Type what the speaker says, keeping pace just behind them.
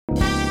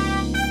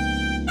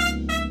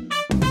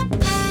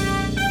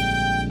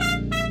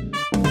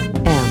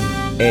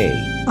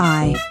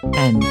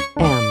M-A-I-N-M-E-N-U.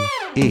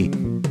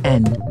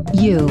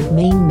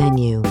 Main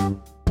menu.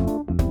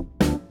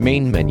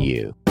 Main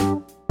menu.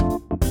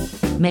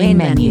 Main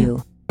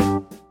menu.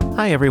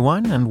 Hi,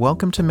 everyone, and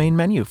welcome to Main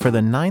Menu for the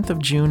 9th of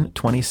June,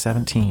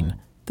 2017.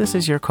 This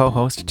is your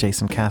co-host,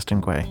 Jason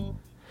Castonguay.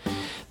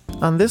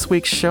 On this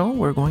week's show,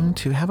 we're going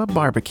to have a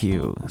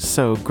barbecue,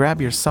 so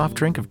grab your soft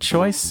drink of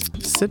choice,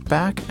 sit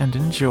back, and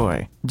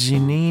enjoy.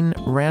 Janine,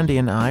 Randy,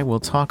 and I will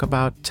talk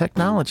about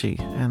technology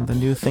and the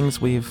new things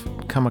we've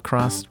come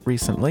across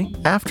recently.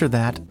 After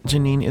that,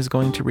 Janine is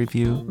going to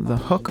review the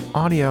Hook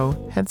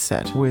Audio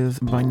headset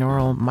with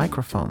binaural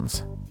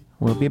microphones.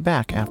 We'll be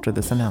back after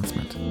this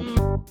announcement.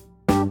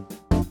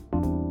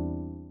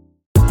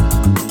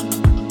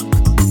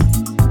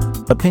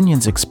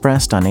 Opinions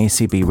expressed on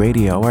ACB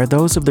Radio are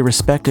those of the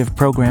respective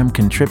program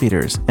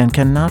contributors and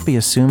cannot be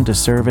assumed to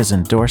serve as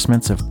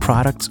endorsements of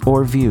products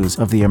or views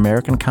of the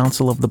American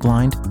Council of the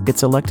Blind,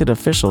 its elected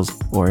officials,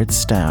 or its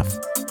staff.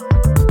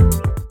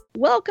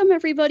 Welcome,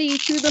 everybody,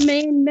 to the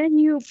Main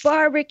Menu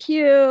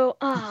barbecue.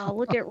 Oh,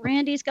 look at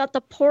Randy's got the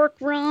pork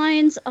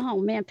rinds. Oh,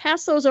 man,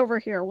 pass those over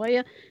here, will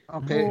you?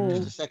 Okay,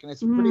 just a second.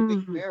 It's a pretty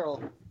big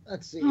barrel.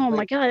 Let's see. Oh,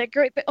 my God, a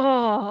great...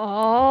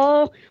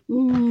 Oh.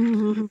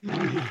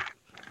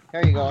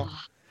 There you go.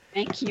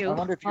 Thank you. I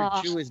wonder if your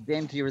chew is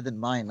daintier than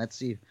mine. Let's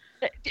see.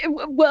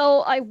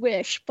 Well, I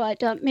wish,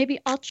 but maybe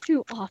I'll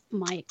chew off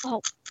my...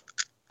 Oh,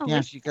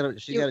 yeah, she got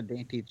a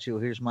dainty chew.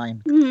 Here's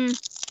mine.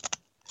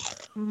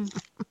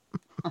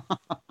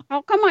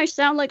 How come I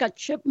sound like a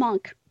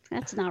chipmunk?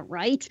 That's not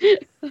right.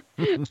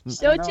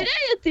 So today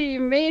at the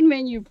Main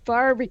Menu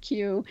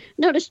barbecue,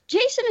 notice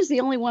Jason is the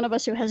only one of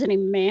us who has any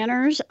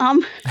manners.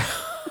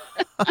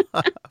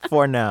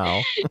 For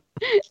now.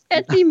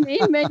 At the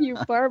Main Menu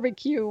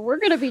barbecue, we're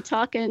going to be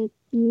talking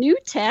new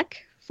tech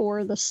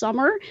for the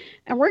summer,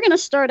 and we're going to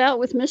start out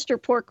with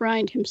Mr. Pork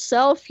Rind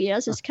himself. He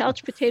has his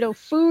couch potato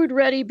food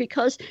ready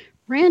because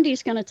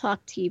Randy's going to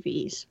talk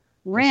TVs.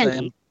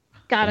 Randy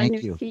got a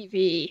new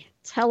TV.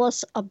 Tell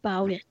us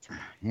about it.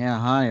 Yeah,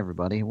 hi,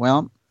 everybody.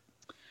 Well,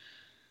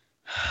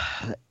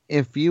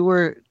 if you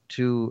were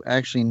to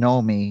actually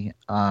know me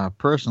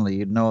personally,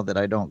 you'd know that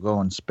I don't go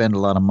and spend a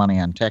lot of money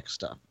on tech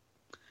stuff.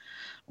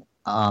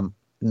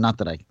 Not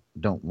that I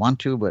don't want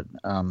to, but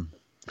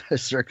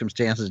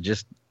circumstances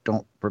just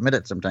don't permit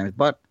it sometimes.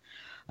 But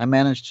I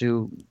managed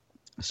to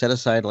set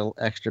aside a little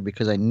extra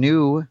because I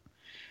knew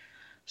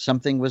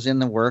something was in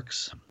the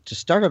works. To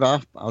start it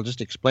off, I'll just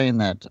explain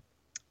that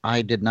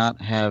I did not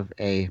have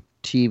a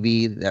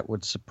TV that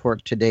would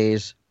support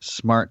today's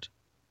smart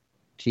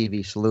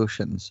TV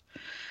solutions.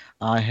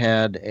 I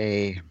had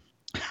a...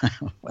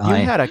 You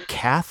had a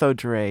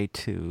cathode ray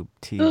tube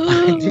TV.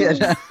 I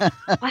did.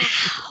 Wow.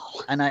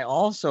 And I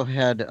also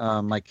had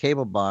my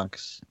cable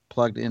box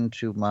plugged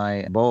into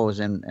my Bose,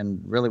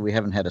 and really we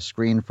haven't had a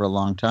screen for a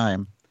long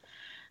time.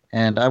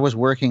 And I was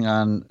working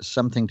on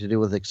something to do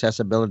with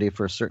accessibility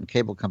for a certain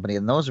cable company.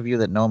 And those of you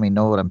that know me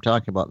know what I'm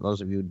talking about. Those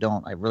of you who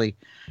don't, I really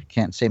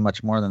can't say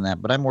much more than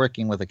that. But I'm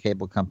working with a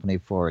cable company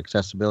for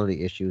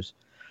accessibility issues.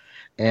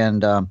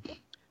 And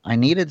I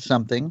needed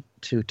something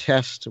to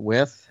test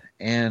with.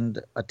 And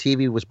a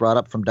TV was brought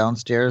up from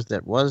downstairs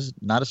that was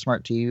not a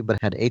smart TV, but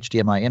had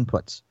HDMI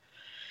inputs.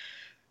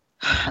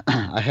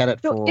 I had it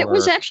for... It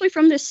was actually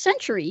from this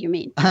century, you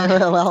mean?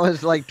 Well, it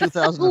was like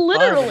 2005.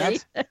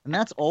 Literally. And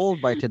that's old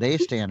by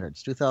today's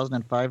standards,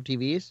 2005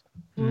 TVs.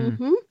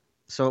 Mm-hmm.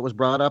 So it was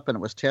brought up and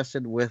it was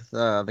tested with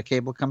the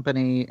cable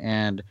company,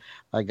 and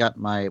I got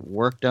my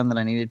work done that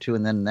I needed to,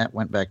 and then that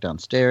went back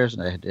downstairs,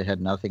 and it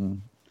had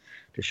nothing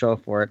to show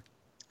for it.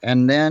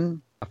 And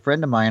then a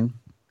friend of mine,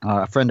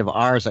 a friend of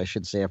ours, I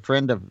should say, a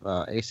friend of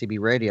ACB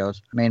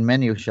Radio's Main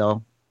Menu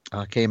show,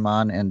 came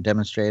on and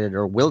demonstrated,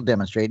 or will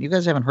demonstrate. You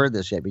guys haven't heard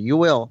this yet, but you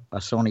will. A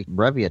Sony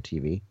Bravia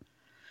TV.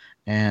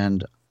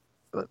 And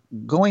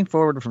going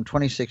forward from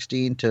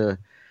 2016 to,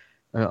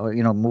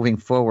 moving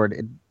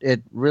forward,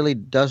 it really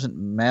doesn't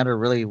matter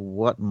really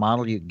what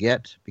model you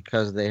get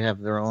because they have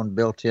their own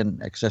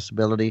built-in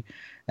accessibility,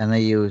 and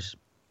they use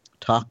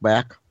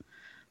TalkBack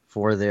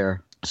for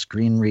their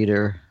screen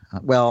reader.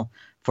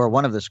 For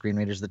one of the screen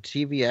readers, the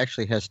TV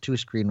actually has two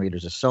screen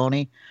readers, a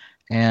Sony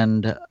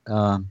and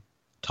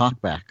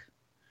TalkBack,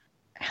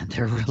 and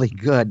they're really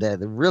good. It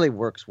really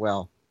works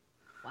well.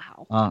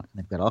 Wow.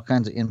 They've got all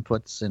kinds of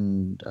inputs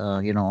and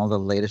all the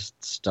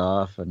latest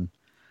stuff, and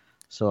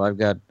so I've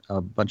got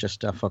a bunch of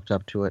stuff hooked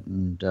up to it,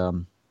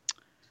 and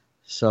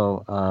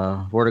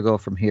so where to go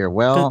from here?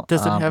 Well,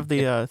 does it have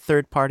the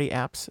third-party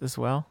apps as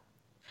well,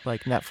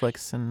 like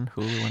Netflix and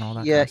Hulu and all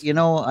that? Yeah,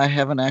 I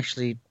haven't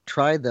actually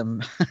tried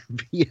them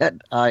yet.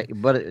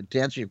 But to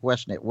answer your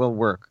question, it will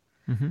work.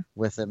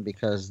 With them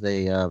because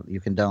they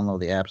you can download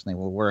the apps and they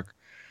will work.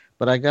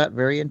 But I got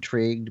very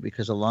intrigued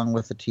because along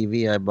with the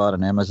TV, I bought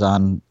an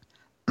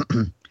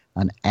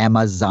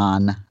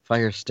Amazon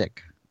Fire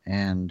Stick,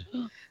 and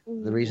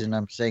the reason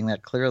I'm saying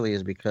that clearly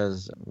is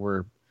because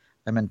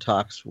I'm in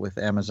talks with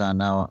Amazon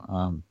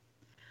now,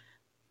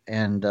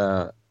 and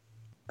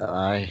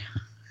I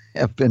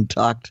have been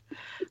talked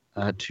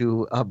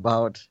to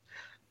about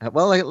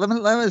Well,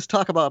 let's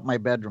talk about my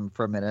bedroom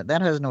for a minute.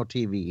 That has no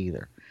TV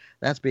either.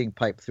 That's being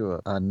piped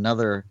through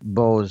another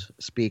Bose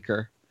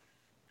speaker.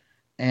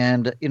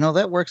 And,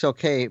 that works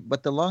okay.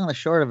 But the long and the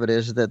short of it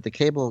is that the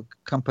cable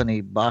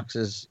company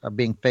boxes are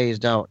being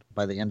phased out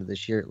by the end of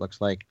this year, it looks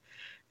like.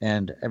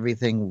 And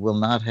everything will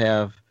not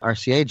have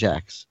RCA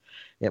jacks.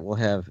 It will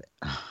have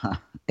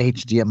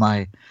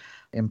HDMI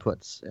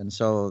inputs. And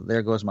so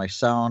there goes my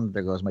sound.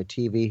 There goes my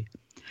TV.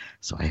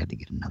 So I had to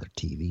get another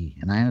TV.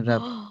 And I ended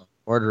up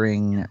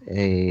ordering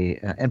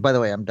and by the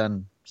way, I'm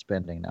done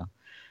spending now.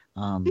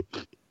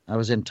 I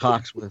was in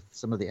talks with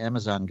some of the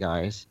Amazon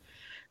guys.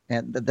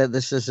 And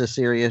this is a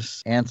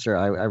serious answer.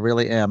 I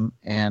really am.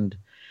 And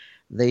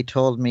they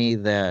told me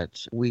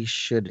that we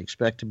should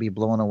expect to be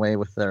blown away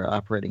with their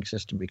operating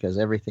system because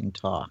everything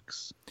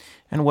talks.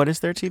 And what is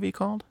their TV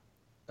called?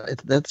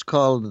 That's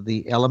called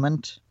the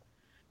Element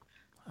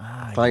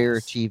Fire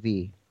yes.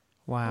 TV.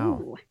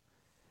 Wow. Ooh.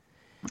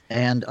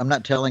 And I'm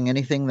not telling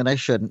anything that I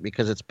shouldn't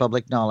because it's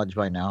public knowledge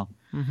by now.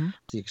 Mm-hmm.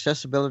 The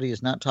accessibility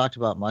is not talked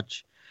about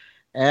much.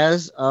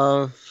 As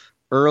of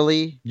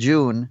early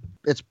June,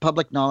 it's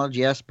public knowledge,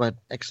 yes, but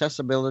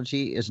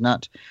accessibility is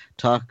not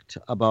talked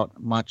about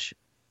much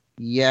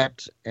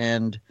yet.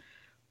 And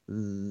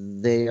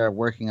they are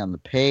working on the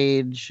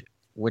page,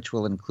 which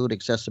will include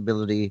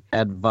accessibility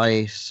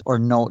advice or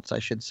notes, I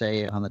should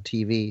say, on the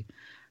TV.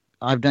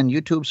 I've done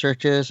YouTube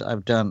searches.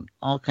 I've done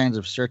all kinds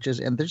of searches,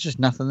 and there's just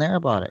nothing there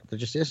about it. There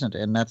just isn't,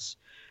 and that's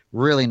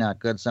really not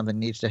good. Something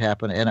needs to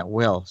happen, and it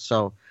will.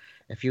 So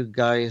if you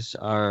guys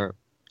are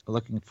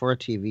looking for a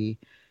TV,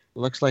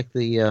 looks like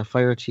the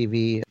Fire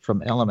TV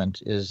from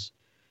Element is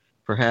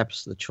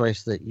perhaps the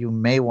choice that you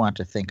may want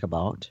to think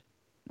about.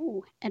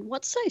 Ooh. And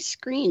what size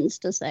screens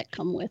does that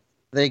come with?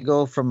 They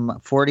go from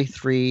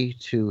 43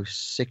 to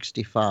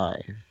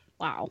 65.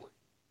 Wow.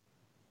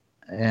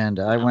 And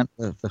I went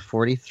with the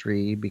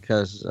 43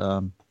 because,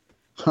 I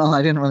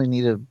didn't really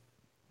need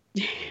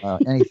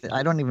anything.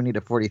 I don't even need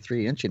a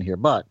 43 inch in here,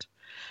 but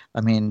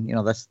I mean,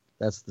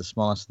 that's the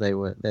smallest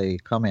they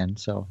come in.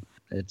 So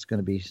it's going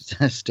to be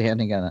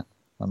standing on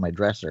my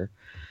dresser.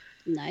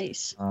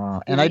 Nice.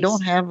 And Nice. I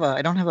don't have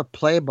a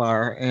play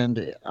bar,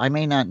 and I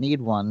may not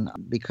need one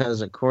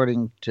because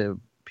according to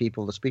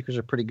people, the speakers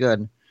are pretty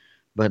good.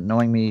 But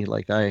knowing me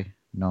like I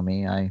know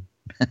me, I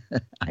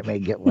may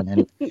get one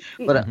anyway.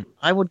 But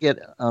I would get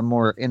a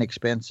more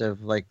inexpensive,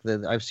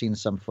 I've seen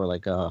some for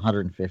like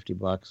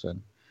 $150,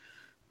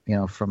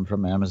 and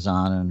from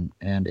Amazon.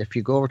 And if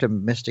you go over to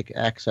Mystic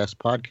Access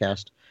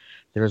Podcast,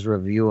 there's a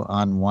review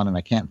on one, and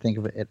I can't think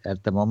of it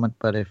at the moment.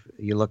 But if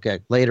you look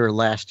at later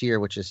last year,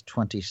 which is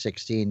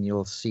 2016,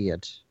 you'll see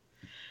it.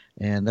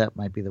 And that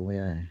might be the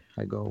way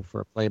I go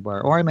for a play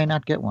bar, or I may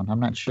not get one. I'm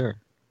not sure.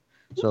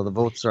 So the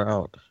votes are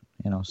out.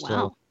 Still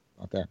Wow.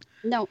 about that.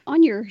 Now,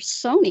 on your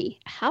Sony,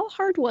 how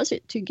hard was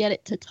it to get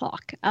it to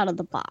talk out of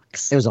the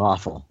box? It was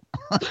awful.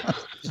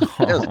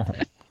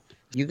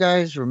 You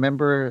guys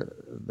remember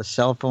the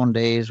cell phone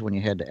days when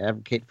you had to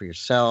advocate for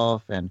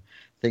yourself and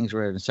things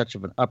were in such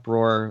of an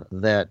uproar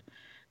that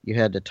you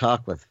had to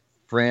talk with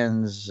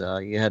friends,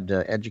 you had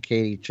to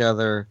educate each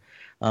other.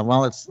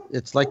 Well,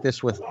 it's like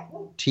this with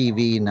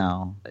TV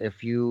now.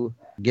 If you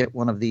get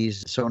one of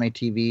these Sony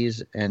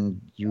TVs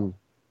and you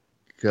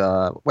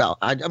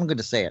I'm going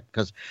to say it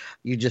because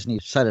you just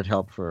need sighted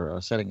help for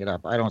setting it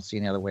up. I don't see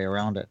any other way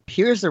around it.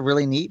 Here's the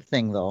really neat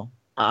thing, though.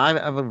 I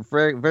have a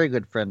very, very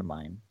good friend of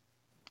mine,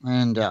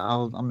 and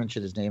I'll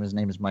mention his name. His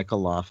name is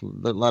Michael Loff. A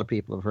lot of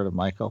people have heard of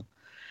Michael.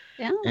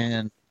 Yeah.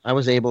 And I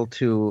was able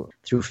to,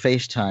 through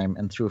FaceTime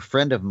and through a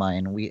friend of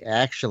mine, we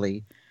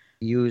actually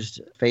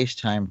used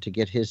FaceTime to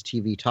get his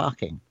TV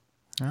talking.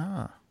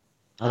 Ah.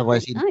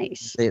 Otherwise,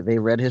 nice. They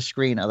read his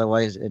screen.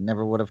 Otherwise, it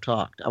never would have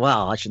talked.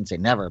 Well, I shouldn't say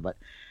never, but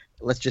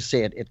let's just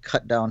say it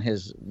cut down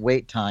his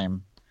wait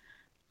time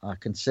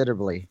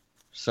considerably.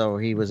 So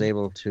he was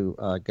able to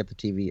get the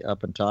TV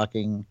up and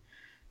talking,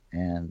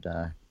 and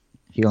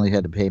he only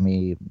had to pay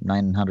me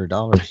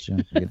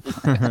 $900.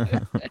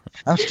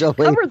 I'm still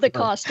waiting. Covered the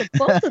cost of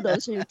both of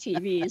those new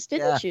TVs,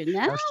 didn't you?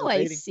 Now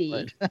I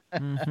see.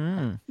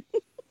 Mm-hmm.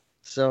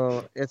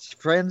 So it's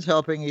friends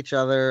helping each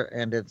other,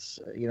 and it's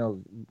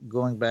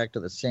going back to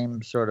the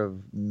same sort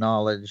of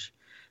knowledge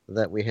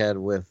that we had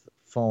with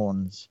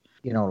phones.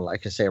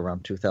 Like I say,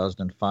 around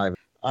 2005.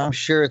 I'm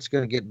sure it's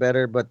going to get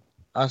better, but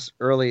us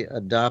early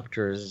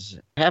adopters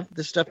have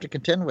this stuff to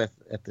contend with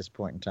at this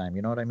point in time.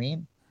 You know what I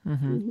mean?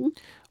 Mm-hmm. Mm-hmm.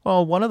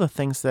 Well, one of the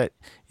things that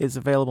is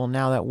available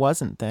now that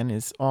wasn't then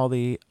is all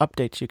the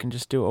updates you can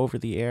just do over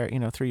the air,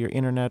 through your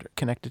internet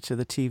connected to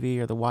the TV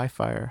or the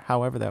Wi-Fi or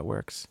however that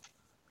works.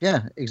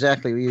 Yeah,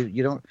 exactly.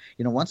 You don't,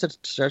 once it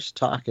starts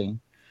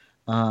talking,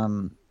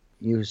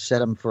 you set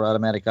them for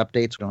automatic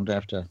updates. You don't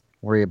have to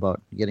worry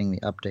about getting the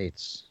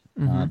updates.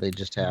 Mm-hmm. They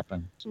just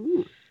happen,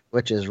 Mm.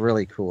 which is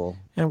really cool.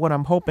 And what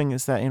I'm hoping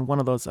is that in one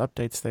of those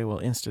updates, they will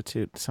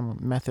institute some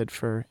method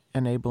for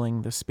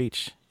enabling the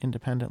speech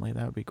independently.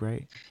 That would be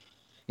great.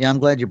 Yeah, I'm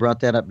glad you brought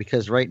that up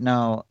because right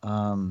now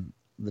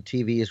the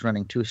TV is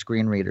running two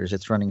screen readers.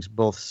 It's running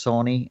both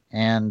Sony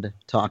and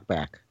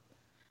TalkBack.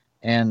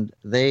 and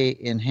they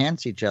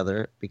enhance each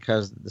other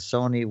because the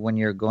Sony, when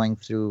you're going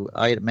through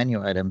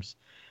menu items,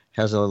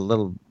 has a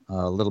little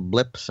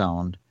blip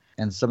sound,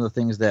 and some of the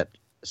things that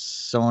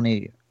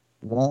Sony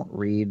won't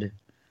read,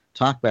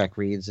 TalkBack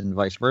reads, and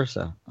vice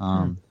versa.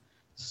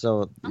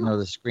 So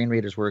the screen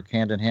readers work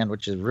hand in hand,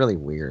 which is really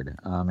weird.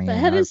 I mean,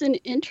 that is an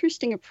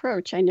interesting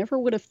approach. I never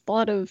would have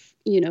thought of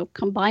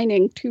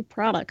combining two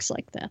products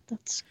like that.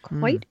 That's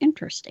quite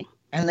interesting.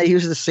 And they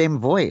use the same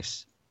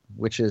voice,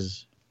 which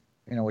is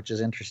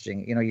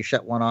interesting. You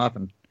shut one off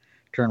and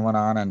turn one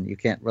on, and you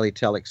can't really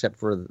tell except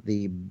for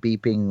the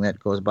beeping that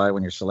goes by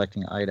when you're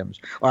selecting items,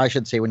 or I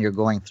should say when you're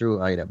going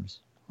through items.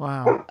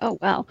 Wow. Oh,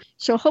 wow.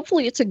 So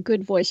hopefully it's a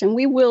good voice, and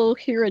we will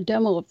hear a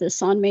demo of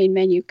this on Main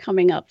Menu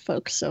coming up,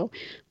 folks. So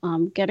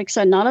get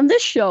excited. Not on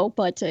this show,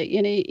 but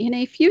in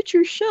a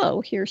future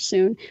show here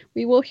soon,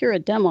 we will hear a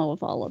demo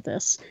of all of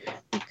this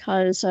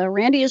because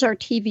Randy is our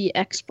TV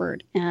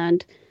expert,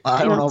 and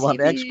I don't know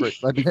about expert,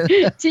 but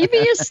TV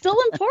is still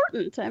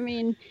important. I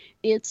mean,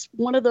 it's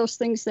one of those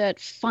things that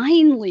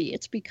finally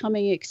it's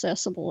becoming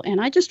accessible. And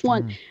I just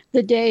want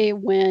the day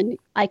when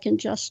I can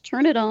just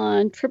turn it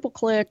on, triple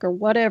click or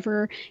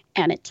whatever,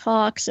 and it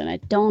talks and I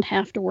don't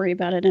have to worry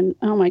about it. And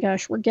oh my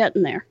gosh, we're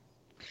getting there.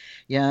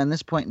 Yeah, in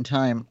this point in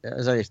time,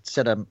 as I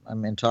said,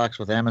 I'm in talks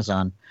with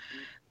Amazon,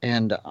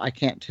 and I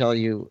can't tell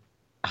you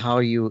how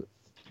you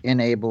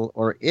enable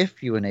or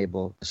if you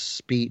enable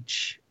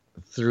speech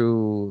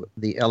through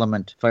the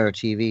Element Fire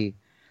TV.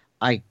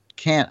 I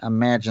can't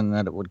imagine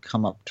that it would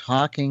come up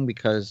talking,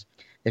 because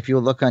if you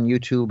look on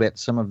YouTube at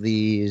some of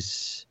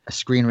these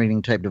screen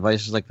reading type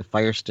devices like the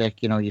Fire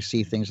Stick, you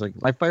see things like,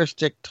 my Fire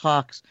Stick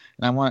talks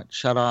and I want it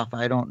shut off.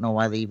 I don't know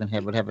why they even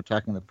would have it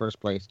talking in the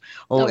first place.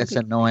 It's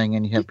annoying,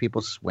 and you have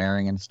people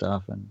swearing and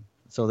stuff. And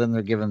so then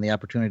they're given the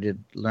opportunity to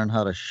learn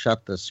how to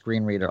shut the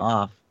screen reader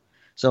off.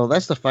 So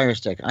that's the Fire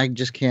Stick. I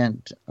just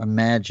can't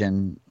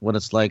imagine what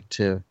it's like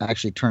to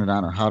actually turn it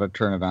on or how to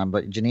turn it on.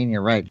 But Janine,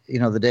 you're right.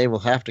 The day will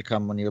have to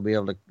come when you'll be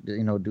able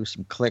to, do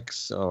some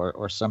clicks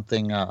or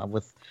something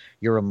with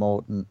your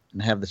remote and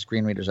have the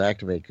screen readers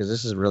activate, because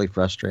this is really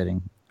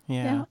frustrating.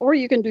 Yeah. Or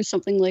you can do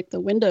something like the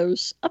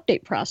Windows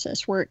update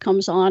process where it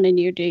comes on and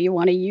do you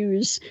want to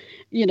use,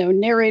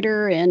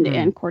 narrator and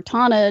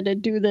Cortana to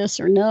do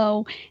this or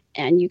no?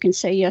 And you can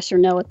say yes or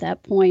no at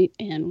that point,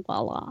 and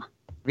voila.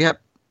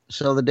 Yep.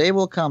 So the day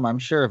will come, I'm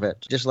sure of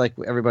it. Just like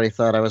everybody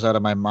thought I was out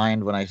of my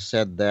mind when I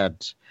said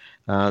that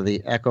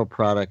the Echo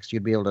products,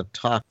 you'd be able to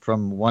talk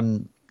from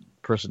one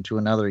person to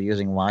another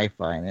using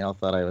Wi-Fi, and they all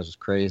thought I was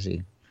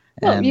crazy.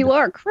 Well, you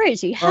are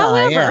crazy.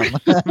 However,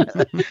 I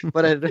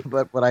am.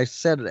 but what I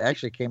said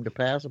actually came to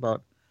pass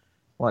about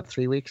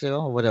 3 weeks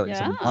ago. It's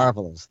a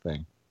marvelous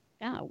thing.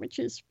 Yeah,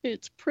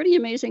 it's pretty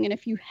amazing. And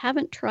if you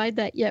haven't tried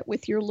that yet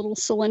with your little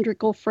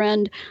cylindrical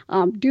friend,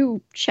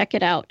 do check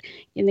it out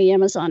in the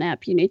Amazon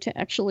app. You need to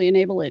actually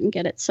enable it and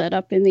get it set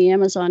up in the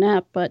Amazon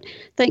app. But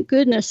thank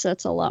goodness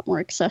that's a lot more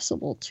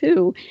accessible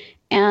too.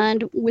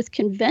 And with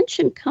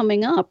convention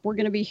coming up, we're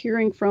going to be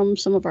hearing from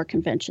some of our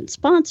convention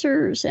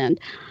sponsors and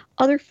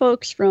other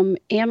folks from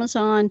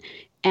Amazon.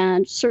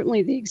 And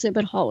certainly the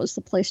exhibit hall is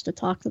the place to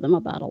talk to them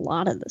about a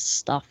lot of this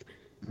stuff.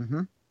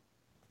 Mm-hmm.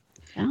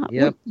 Yeah.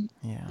 Yep.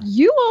 Yeah.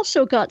 You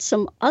also got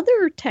some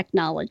other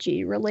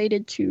technology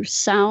related to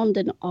sound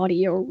and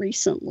audio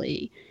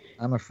recently.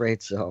 I'm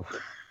afraid so.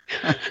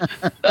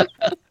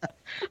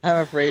 I'm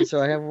afraid so.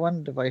 I have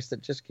one device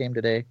that just came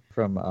today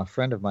from a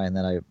friend of mine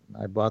that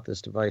I bought this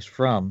device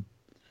from,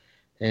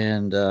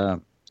 and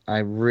I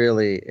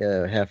really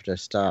have to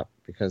stop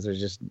because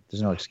there's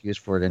no excuse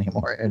for it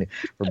anymore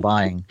for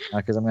buying,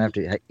 because I'm going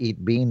to have to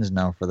eat beans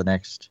now for the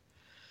next.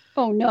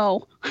 Oh,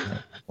 no.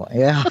 Well,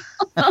 yeah.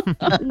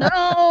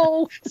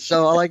 No.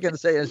 So all I can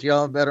say is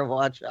y'all better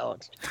watch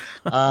out.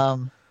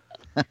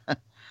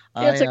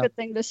 It's a good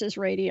thing this is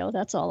radio.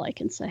 That's all I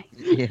can say.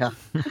 Yeah.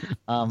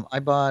 I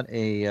bought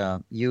a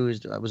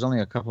used, it was only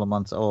a couple of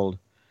months old,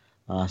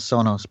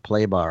 Sonos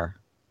Playbar.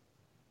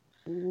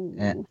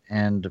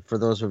 And for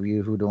those of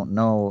you who don't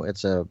know,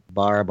 it's a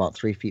bar about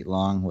 3 feet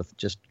long with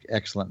just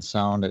excellent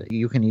sound.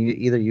 You can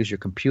either use your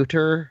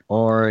computer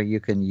or you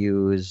can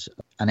use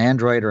an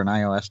Android or an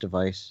iOS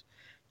device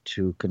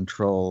to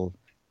control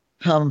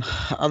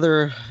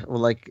other,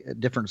 like,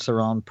 different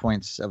surround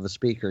points of the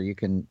speaker. You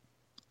can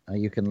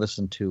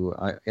listen to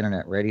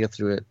internet radio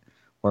through it,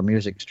 or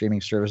music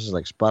streaming services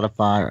like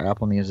Spotify or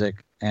Apple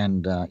Music,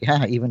 and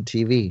even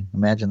TV.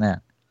 Imagine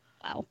that.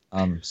 Wow.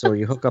 So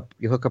you hook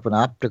up an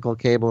optical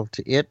cable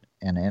to it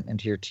and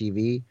into your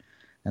TV,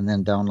 and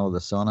then download the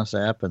Sonos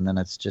app, and then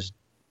it's just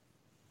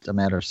a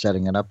matter of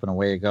setting it up, and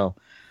away you go.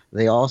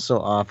 They also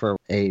offer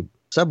a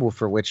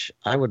subwoofer, which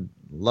I would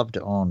love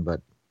to own,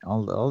 but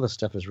all this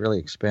stuff is really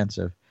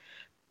expensive.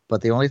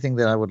 But the only thing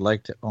that I would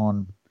like to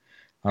own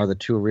are the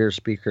two rear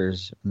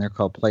speakers, and they're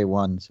called Play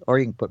 1s, or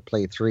you can put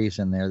Play 3s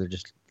in there. They're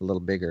just a little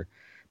bigger,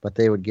 but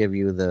they would give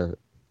you the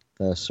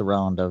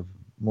surround of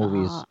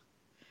movies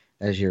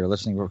as you're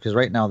listening, because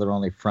right now they're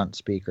only front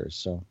speakers.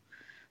 So,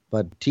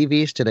 but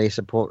TVs today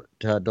support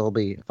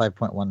Dolby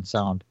 5.1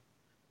 sound.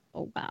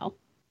 Oh, wow.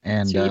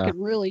 And So you could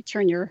really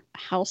turn your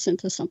house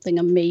into something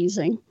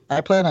amazing. I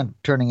plan on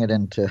turning it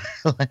into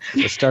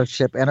the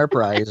Starship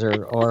Enterprise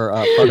or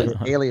part of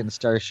the alien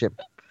Starship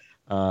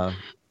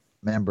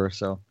member.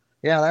 So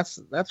yeah,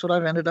 that's what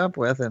I've ended up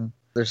with. And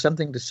there's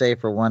something to say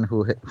for one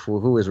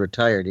who is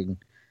retired. You can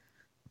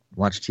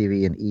watch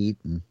TV and eat,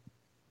 and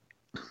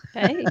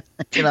Hey.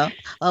 you know.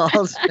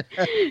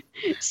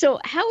 So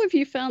how have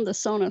you found the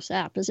Sonos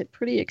app? Is it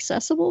pretty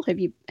accessible? Have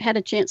you had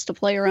a chance to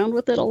play around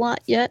with it a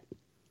lot yet?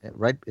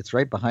 It's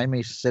right behind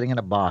me, sitting in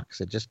a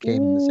box. It just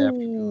came this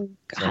afternoon.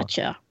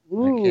 Gotcha. So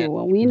Ooh,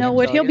 well, we know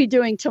what he'll be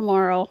doing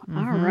tomorrow. Mm-hmm.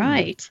 All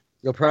right.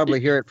 You'll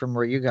probably hear it from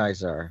where you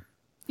guys are.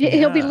 Yeah.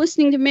 He'll be Yeah.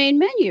 listening to Main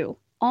Menu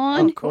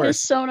on Of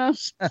course. his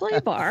Sonos Play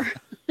Bar.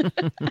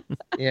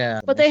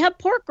 Yeah. But they have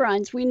pork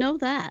rinds. We know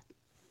that.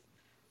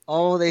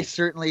 Oh, they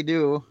certainly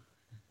do.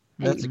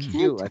 And That's a you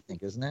cue, can't- I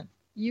think, isn't it?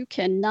 You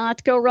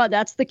cannot go wrong.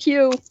 That's the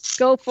cue.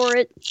 Go for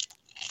it.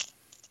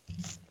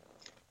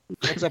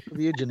 What's up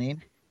with you,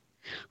 Janine?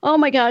 Oh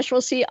my gosh.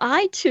 Well, see,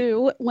 I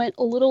too went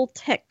a little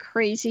tech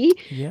crazy.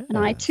 Yes. And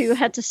I too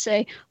had to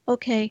say,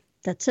 okay,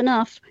 that's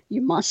enough.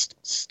 You must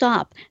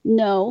stop.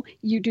 No,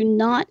 you do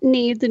not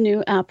need the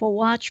new Apple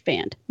Watch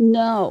band.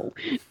 No,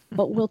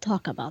 but we'll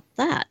talk about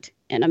that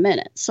in a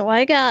minute. So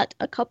I got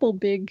a couple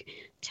big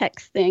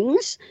tech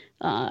things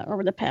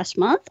over the past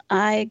month.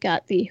 I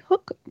got the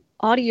Hook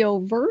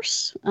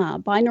Audioverse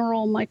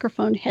binaural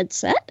microphone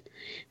headset.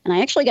 And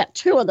I actually got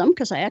two of them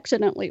because I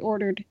accidentally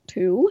ordered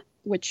two,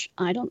 which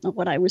I don't know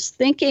what I was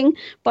thinking,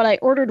 but I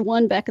ordered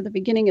one back at the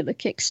beginning of the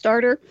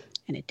Kickstarter.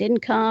 And it didn't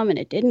come, and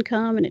it didn't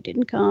come, and it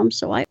didn't come.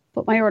 So I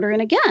put my order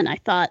in again. I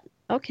thought,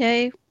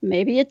 okay,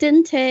 maybe it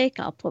didn't take.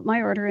 I'll put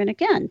my order in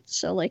again.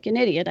 So like an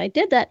idiot, I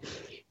did that.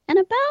 And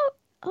about,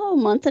 a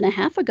month and a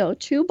half ago,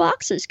 2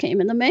 boxes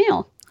came in the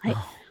mail.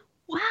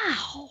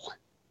 Wow.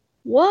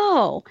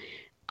 Whoa.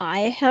 I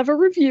have a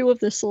review of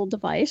this little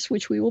device,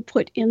 which we will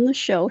put in the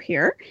show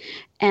here.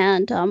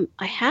 And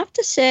I have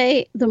to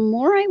say, the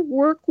more I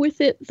work with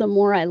it, the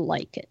more I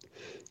like it.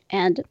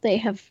 And they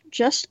have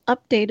just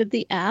updated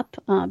the app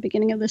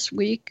beginning of this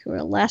week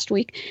or last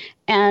week.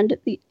 And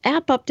the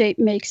app update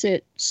makes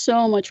it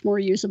so much more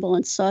usable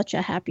and such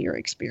a happier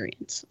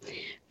experience.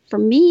 For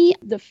me,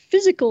 the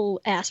physical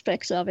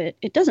aspects of it,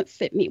 it doesn't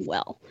fit me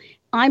well.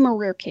 I'm a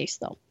rare case,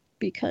 though,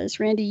 because,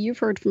 Randy, you've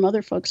heard from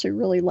other folks who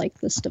really like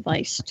this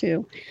device,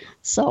 too.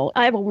 So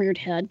I have a weird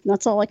head.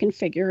 That's all I can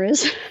figure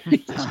is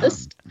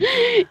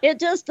it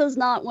just does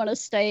not want to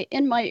stay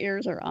in my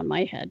ears or on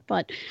my head.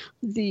 But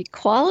the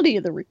quality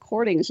of the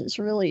recordings is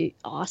really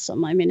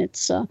awesome. I mean,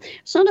 it's not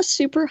a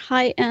super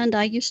high end.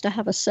 I used to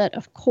have a set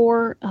of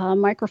core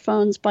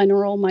microphones,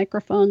 binaural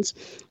microphones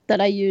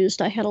that I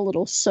used. I had a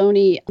little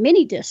Sony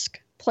mini disc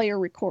player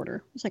recorder.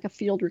 It was like a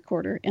field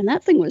recorder, and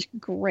that thing was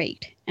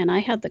great. And I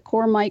had the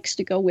core mics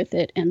to go with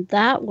it, and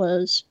that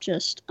was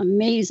just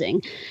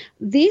amazing.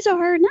 These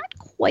are not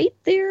quite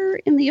there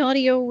in the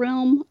audio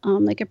realm.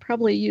 They could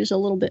probably use a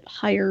little bit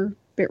higher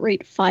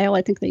bitrate file.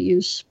 I think they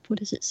use,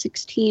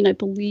 16, I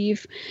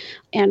believe.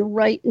 And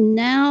right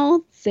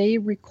now they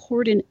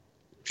record in,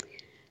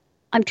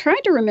 I'm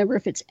trying to remember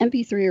if it's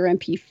MP3 or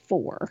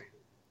MP4.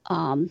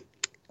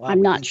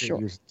 I'm not sure.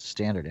 Use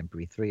standard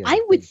MP3. I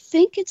would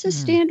think it's a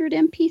standard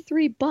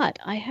MP3, but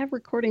I have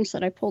recordings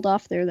that I pulled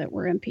off there that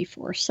were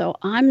MP4, so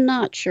I'm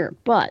not sure.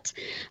 But,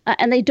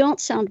 and they don't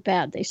sound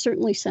bad. They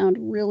certainly sound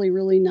really,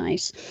 really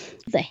nice.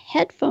 The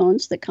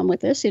headphones that come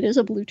with this, it is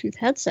a Bluetooth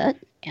headset,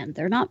 and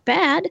they're not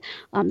bad.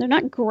 They're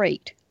not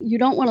great. You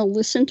don't want to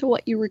listen to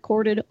what you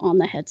recorded on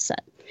the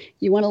headset.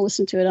 You want to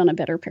listen to it on a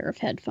better pair of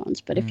headphones.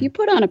 But if you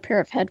put on a pair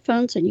of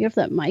headphones and you have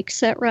that mic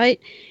set right,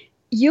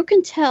 you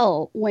can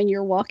tell when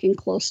you're walking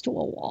close to a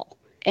wall.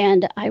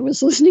 And I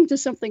was listening to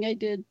something I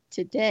did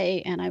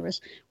today, and I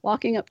was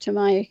walking up to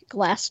my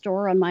glass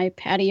door on my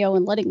patio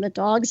and letting the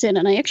dogs in,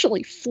 and I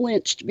actually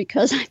flinched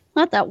because I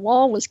thought that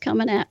wall was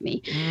coming at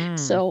me.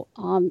 So,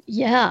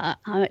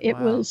 it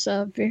was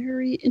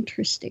very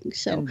interesting.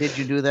 So, and did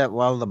you do that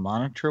while the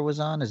monitor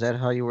was on? Is that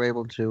how you were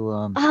able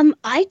to?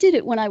 I did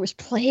it when I was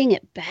playing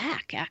it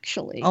back,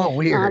 actually. Oh,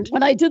 weird.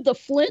 When I did the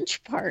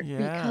flinch part, Yeah.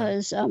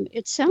 because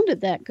it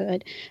sounded that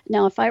good.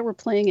 Now, if I were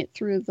playing it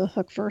through the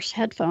Hookverse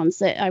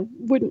headphones, I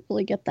wouldn't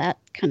really get that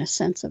kind of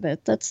sense of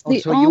it. That's the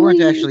so only... you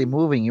weren't actually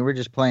moving; you were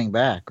just playing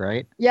back,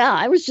 right? Yeah,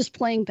 I was just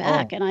playing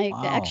back, and I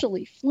wow.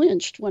 actually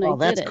flinched when I did it. Oh,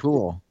 that's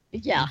cool.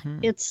 Yeah,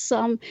 it's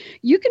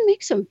you can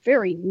make some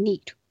very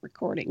neat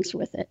recordings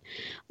with it.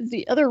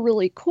 The other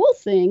really cool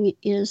thing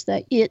is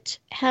that it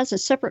has a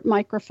separate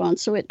microphone,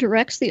 so it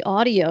directs the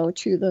audio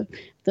to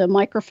the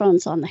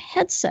microphones on the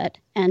headset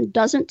and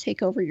doesn't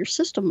take over your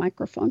system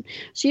microphone.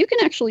 So you can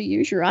actually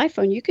use your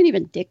iPhone. You can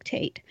even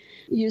dictate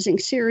using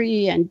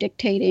Siri and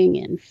dictating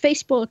in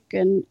Facebook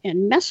and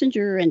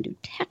Messenger and do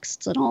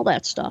texts and all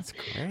that stuff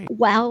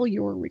while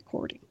you're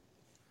recording.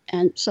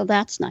 And so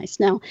that's nice.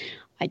 Now,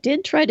 I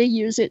did try to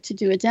use it to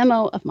do a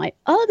demo of my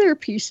other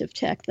piece of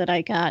tech that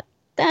I got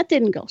that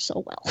didn't go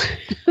so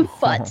well.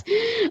 But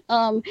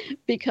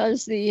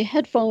because the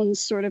headphones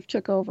sort of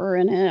took over,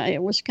 and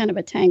it was kind of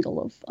a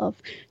tangle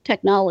of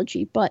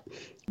technology. But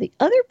the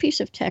other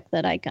piece of tech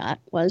that I got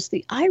was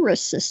the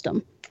Iris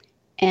system.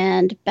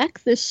 And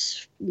back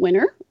this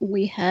winter,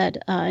 we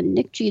had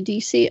Nick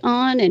Giudice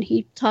on, and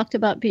he talked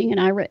about being an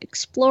Iris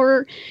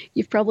explorer.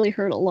 You've probably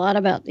heard a lot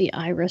about the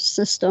Iris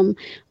system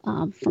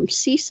from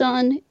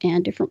CSUN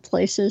and different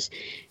places.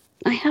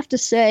 I have to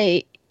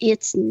say,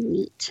 it's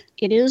neat.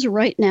 It is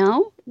right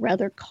now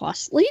rather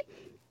costly.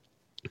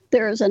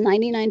 There is a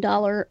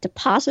 $99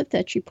 deposit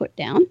that you put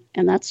down,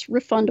 and that's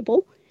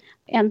refundable.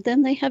 And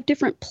then they have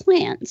different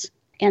plans.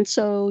 And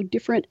so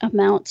different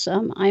amounts,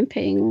 I'm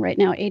paying right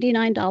now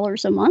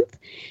 $89 a month,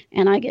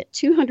 and I get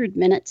 200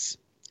 minutes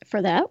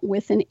for that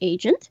with an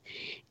agent.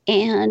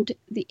 And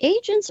the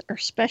agents are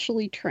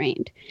specially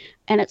trained.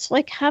 And it's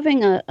like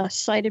having a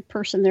sighted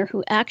person there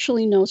who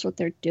actually knows what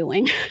they're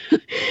doing.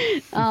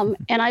 And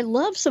I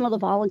love some of the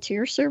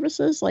volunteer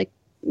services like,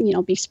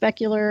 Be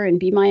Specular and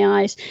Be My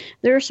Eyes.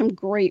 There are some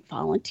great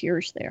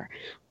volunteers there.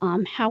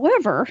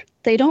 However,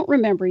 they don't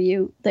remember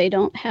you. They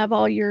don't have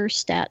all your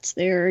stats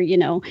there.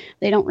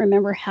 They don't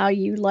remember how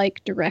you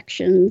like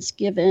directions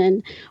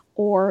given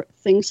or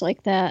things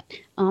like that.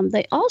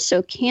 They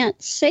also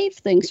can't save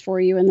things for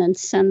you and then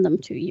send them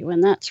to you.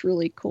 And that's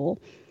really cool.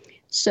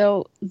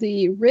 So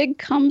the rig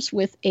comes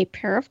with a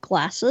pair of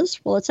glasses.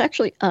 Well, it's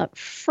actually a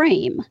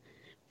frame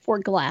for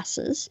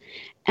glasses.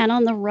 And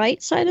on the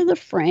right side of the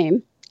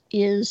frame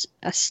is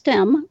a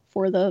stem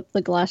for the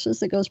glasses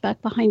that goes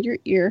back behind your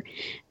ear.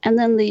 And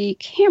then the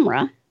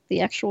camera, the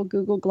actual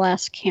Google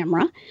Glass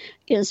camera,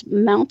 is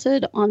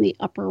mounted on the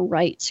upper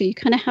right. So you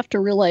kind of have to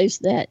realize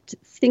that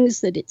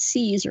things that it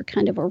sees are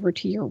kind of over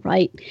to your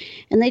right.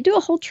 And they do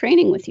a whole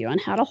training with you on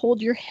how to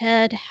hold your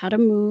head, how to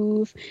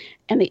move.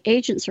 And the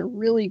agents are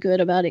really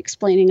good about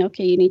explaining,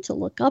 okay, you need to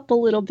look up a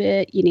little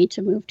bit, you need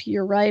to move to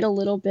your right a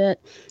little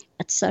bit,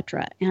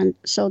 etc. And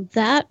so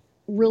that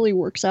really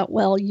works out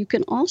well. You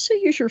can also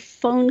use your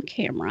phone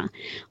camera,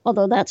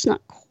 although that's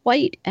not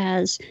quite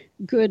as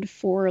good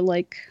for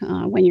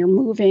when you're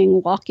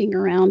moving, walking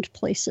around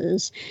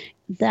places.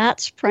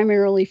 That's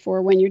primarily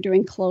for when you're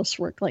doing close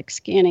work, like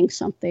scanning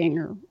something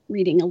or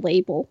reading a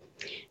label.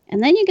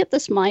 And then you get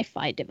this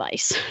MiFi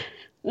device.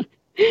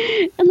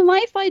 And the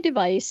MiFi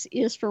device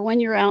is for when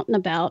you're out and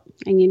about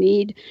and you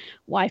need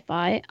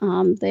Wi-Fi.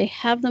 They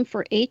have them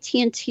for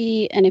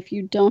AT&T, and if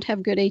you don't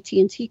have good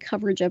AT&T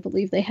coverage, I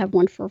believe they have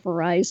one for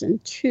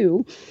Verizon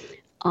too.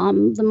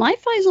 The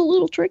MiFi is a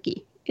little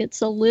tricky.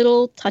 It's a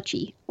little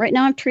touchy. Right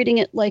now I'm treating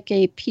it like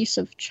a piece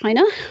of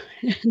china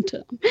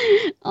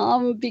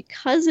and,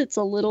 because it's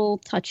a little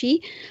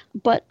touchy,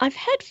 but I've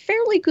had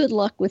fairly good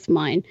luck with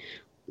mine.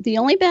 The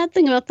only bad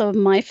thing about the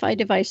MiFi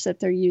device that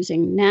they're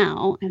using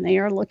now, and they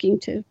are looking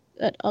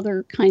at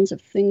other kinds of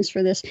things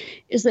for this,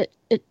 is that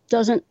it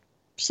doesn't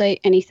say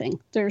anything.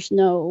 There's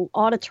no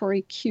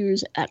auditory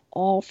cues at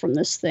all from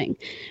this thing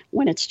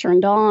when it's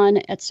turned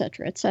on,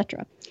 etc.,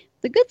 etc.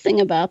 The good thing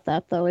about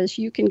that, though, is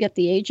you can get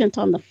the agent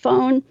on the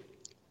phone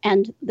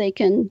and they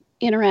can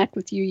interact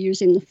with you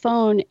using the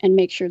phone and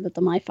make sure that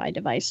the MiFi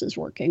device is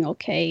working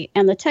okay.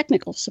 And the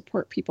technical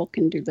support people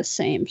can do the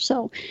same.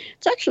 So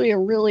it's actually a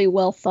really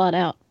well thought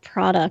out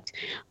product.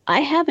 I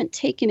haven't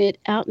taken it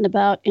out and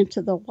about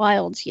into the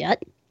wilds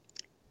yet,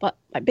 but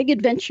my big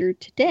adventure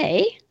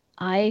today,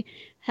 I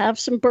have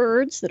some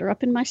birds that are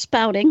up in my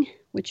spouting,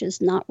 which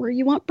is not where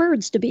you want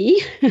birds to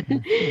be.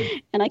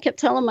 And I kept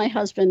telling my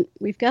husband,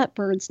 we've got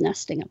birds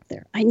nesting up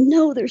there. I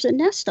know there's a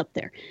nest up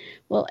there.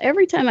 Well,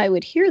 every time I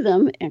would hear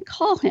them and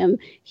call him,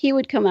 he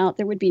would come out.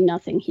 There would be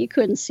nothing. He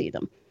couldn't see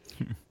them.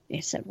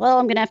 He said, well,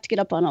 I'm going to have to get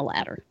up on a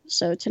ladder.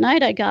 So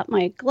tonight I got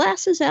my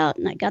glasses out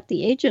and I got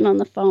the agent on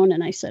the phone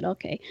and I said,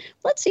 okay,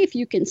 let's see if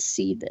you can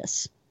see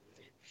this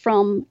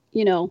from,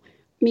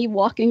 me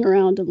walking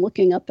around and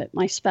looking up at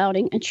my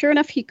spouting. And sure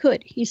enough, he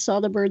could. He saw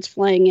the birds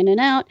flying in and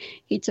out.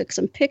 He took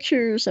some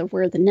pictures of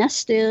where the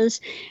nest is.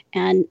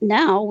 And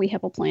now we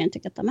have a plan to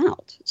get them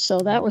out. So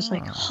that was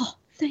like, oh,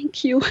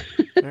 thank you.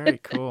 Very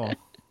cool.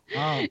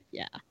 Wow.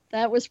 Yeah,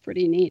 that was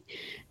pretty neat.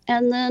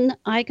 And then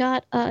I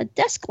got a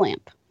desk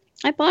lamp.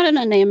 I bought it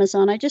on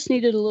Amazon. I just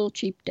needed a little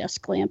cheap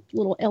desk lamp,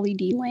 little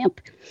LED lamp.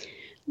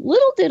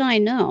 Little did I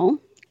know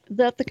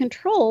that the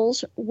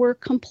controls were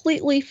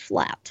completely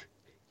flat,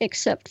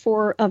 except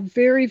for a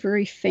very,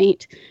 very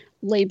faint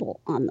label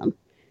on them.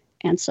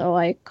 And so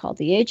I called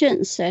the agent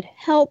and said,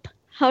 help,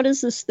 how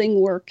does this thing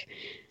work?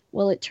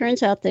 Well, it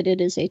turns out that it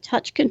is a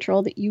touch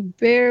control that you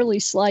barely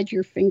slide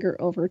your finger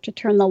over to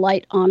turn the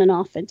light on and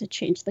off and to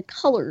change the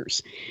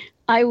colors.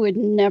 I would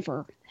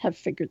never have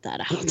figured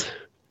that out.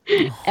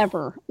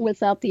 Ever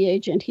without the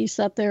agent. He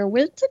sat there.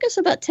 It took us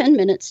about 10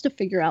 minutes to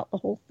figure out the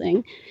whole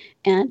thing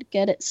and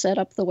get it set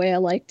up the way I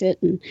liked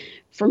it. And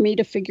for me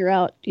to figure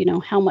out,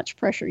 how much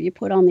pressure you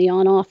put on the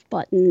on-off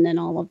button and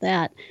all of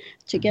that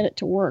to get it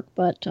to work.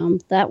 But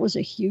that was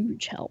a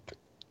huge help.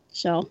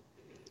 So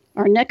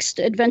our next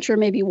adventure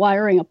may be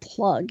wiring a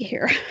plug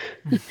here.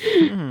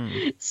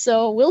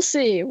 So we'll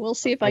see. We'll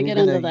see if I get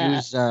into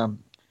that.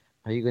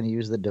 Are you going to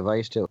use the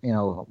device to,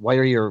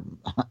 wire your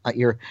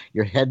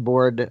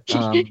headboard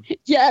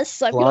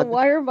Yes, I'm going to plug?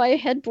 wire my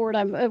headboard.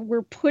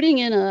 We're putting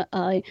in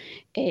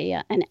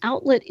an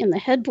outlet in the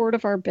headboard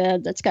of our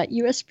bed that's got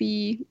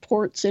USB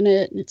ports in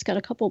it, and it's got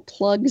a couple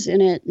plugs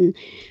in it. And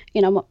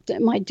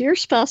my dear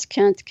spouse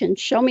Kent can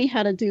show me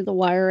how to do the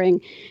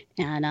wiring,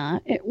 and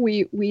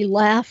we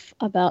laugh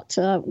about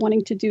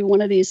wanting to do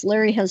one of these.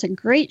 Larry has a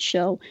great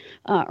show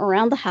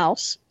around the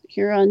house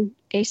here on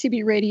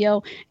ACB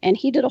Radio, and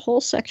he did a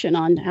whole section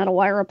on how to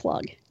wire a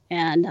plug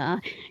and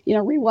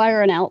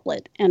rewire an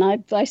outlet. And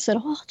I said,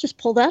 oh, I'll just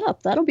pull that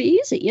up. That'll be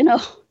easy, Yeah.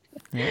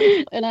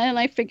 And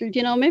I figured,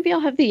 maybe I'll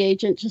have the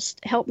agent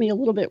just help me a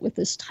little bit with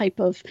this type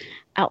of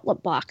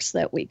outlet box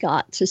that we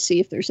got to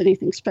see if there's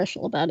anything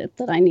special about it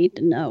that I need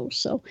to know.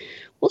 So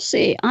we'll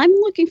see. I'm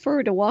looking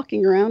forward to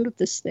walking around with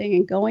this thing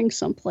and going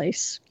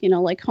someplace,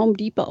 like Home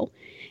Depot,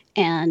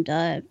 and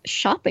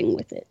shopping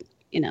with it.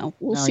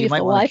 We'll see You if the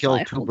might want to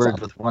Wi-Fi kill two holds birds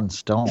up. with one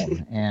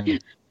stone. And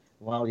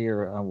while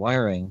you're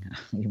wiring,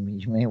 you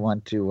may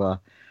want to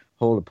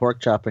hold a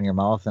pork chop in your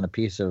mouth and a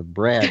piece of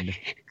bread,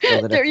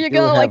 so that There if you do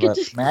go. I have could a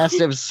just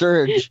massive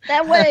surge,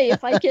 that way.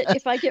 If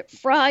I get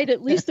fried,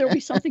 at least there'll be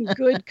something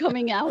good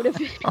coming out of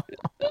it.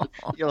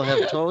 you'll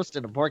have toast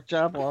and a pork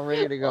chop all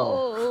ready to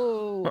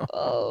go.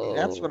 Oh,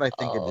 That's what I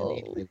think of the oh.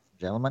 need, ladies and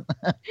gentlemen.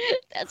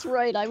 That's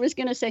right. I was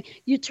going to say,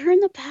 you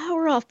turn the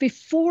power off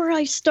before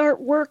I start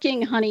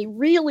working, honey.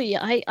 Really,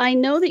 I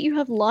know that you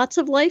have lots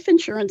of life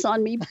insurance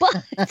on me,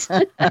 but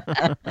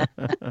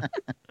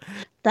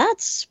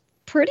that's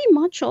pretty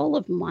much all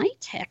of my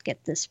tech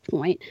at this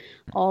point. Isn't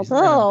that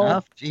Although,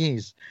 enough?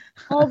 Jeez.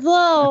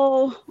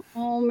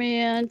 oh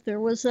man, there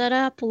was that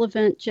Apple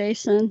event,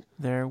 Jason.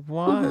 There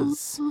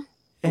was.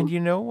 And you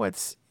know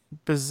what's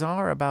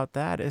bizarre about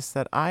that is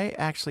that I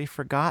actually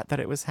forgot that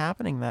it was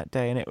happening that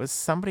day, and it was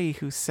somebody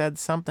who said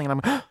something,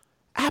 and I'm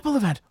Apple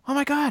event, oh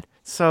my God.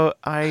 So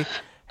I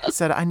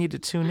said I need to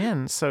tune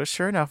in. So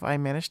sure enough, I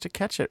managed to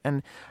catch it,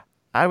 and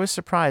I was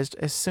surprised.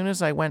 As soon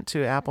as I went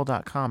to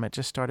apple.com, it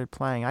just started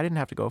playing. I didn't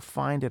have to go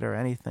find it or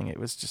anything. It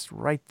was just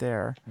right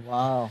there.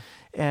 Wow.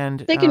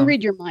 And They can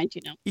read your mind,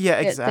 Yeah,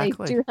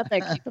 exactly. They do have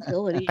that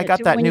capability. I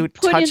got that when new you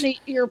put touch- in the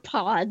ear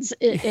pods,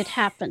 it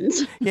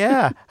happens.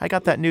 Yeah, I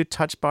got that new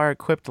touch bar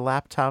equipped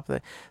laptop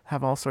that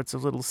have all sorts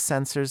of little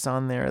sensors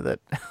on there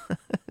that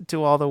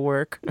do all the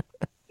work.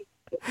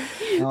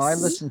 No, I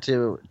listened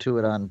to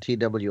it on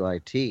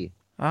TWIT.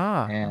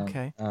 Ah, And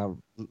okay.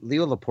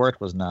 Leo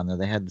Laporte wasn't on there.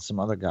 They had some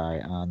other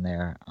guy on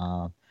there.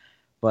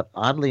 But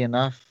oddly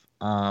enough,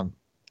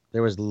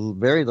 there was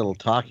very little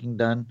talking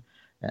done.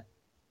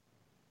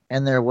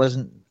 And there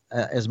wasn't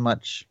as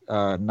much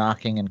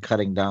knocking and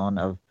cutting down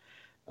of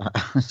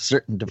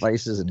certain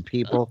devices and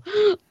people.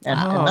 And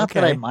not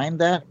that I okay. mind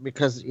that,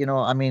 because,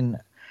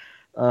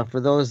 for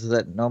those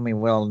that know me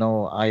well,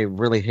 know I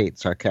really hate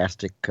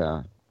sarcastic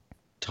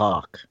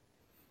talk.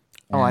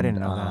 Oh, I And,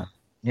 didn't know that.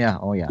 Yeah,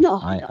 oh yeah.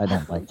 No, I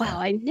don't like wow, that.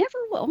 I never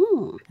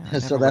will. I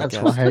So never that's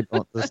would've why I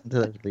don't listen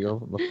to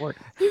Leo Laporte.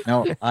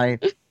 No,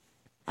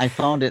 I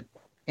found it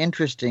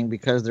interesting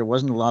because there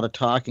wasn't a lot of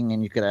talking,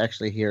 and you could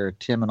actually hear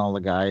Tim and all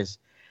the guys.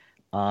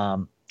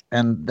 And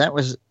that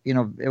was,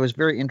 it was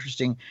very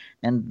interesting.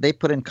 And they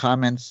put in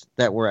comments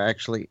that were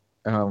actually,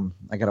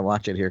 I got to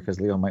watch it here because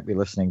Leo might be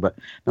listening. But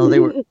no, they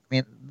were. I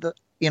mean,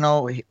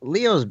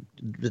 Leo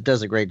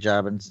does a great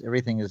job, and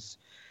everything is,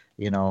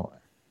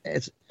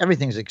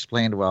 everything's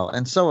explained well,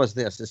 and so is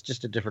this. It's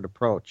just a different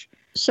approach.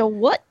 So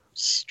what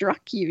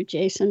struck you,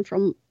 Jason,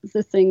 from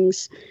the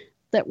things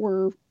that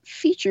were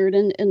featured?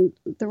 And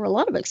there were a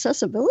lot of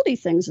accessibility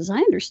things, as I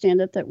understand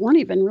it, that weren't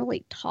even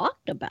really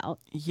talked about.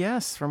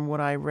 Yes, from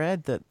what I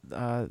read, that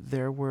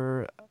there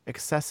were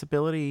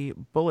accessibility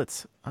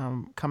bullets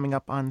coming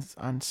up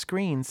on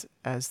screens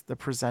as the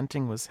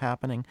presenting was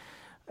happening,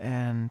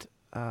 and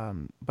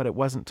but it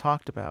wasn't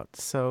talked about.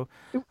 So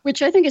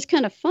Which I think is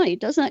kind of funny.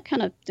 Doesn't that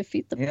kind of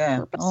defeat the Yeah.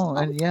 purpose? Oh,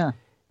 of and yeah.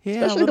 yeah,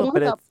 a Especially the little one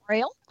bit. about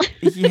Braille.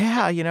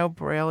 Yeah,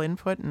 Braille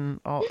input and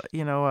all,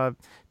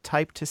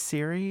 type to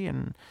Siri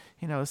and,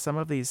 some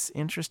of these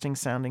interesting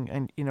sounding,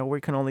 and,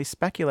 we can only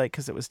speculate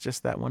because it was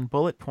just that one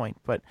bullet point,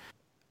 but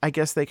I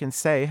guess they can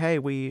say, hey,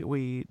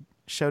 we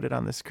showed it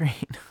on the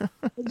screen.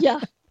 Yeah.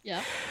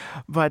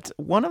 But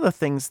one of the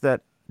things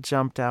that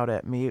jumped out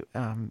at me,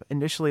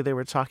 initially they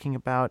were talking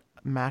about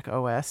Mac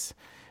OS,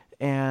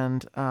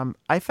 and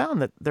I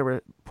found that there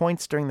were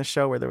points during the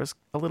show where there was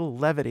a little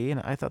levity, and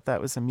I thought that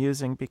was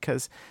amusing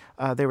because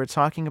they were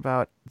talking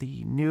about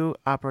the new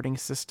operating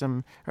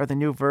system or the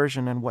new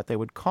version and what they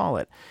would call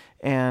it.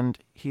 And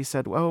he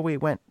said, well,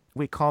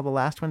 we called the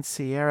last one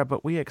Sierra,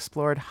 but we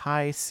explored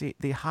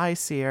the high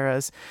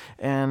Sierras,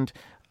 and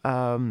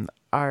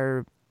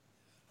our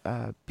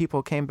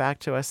people came back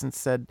to us and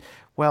said,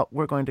 well,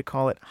 we're going to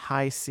call it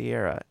High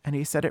Sierra. And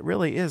he said, it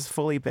really is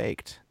fully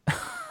baked.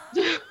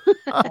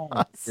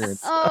 Oh, good.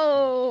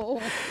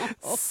 Oh.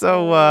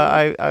 So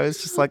I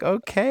was just like,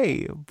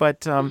 okay.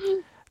 But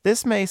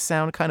this may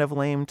sound kind of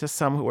lame to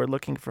some who are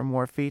looking for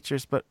more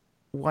features, but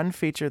one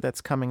feature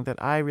that's coming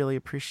that I really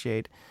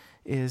appreciate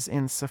is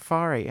in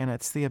Safari, and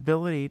it's the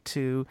ability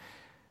to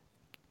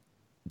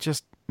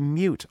just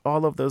mute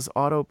all of those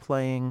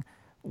auto-playing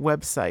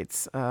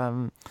websites.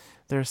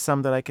 There's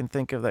some that I can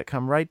think of that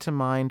come right to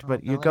mind,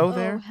 but you go Oh,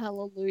 there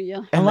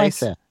hallelujah. and I like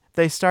that.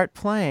 they start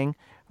playing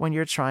when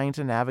you're trying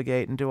to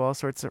navigate and do all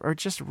sorts of, or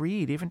just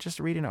read, even just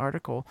read an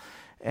article.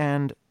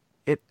 And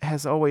it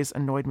has always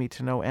annoyed me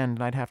to no end,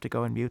 and I'd have to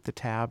go and mute the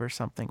tab or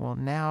something. Well,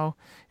 now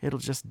it'll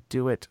just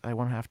do it. I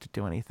won't have to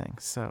do anything.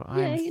 So I'm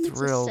Yay, and it's a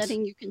thrilled.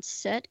 setting you can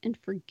set and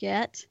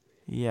forget.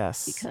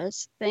 Yes.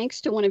 Because thanks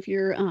to one of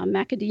your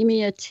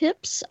macadamia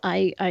tips,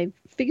 I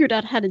figured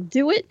out how to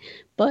do it.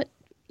 But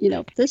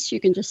this you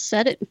can just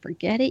set it and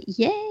forget it.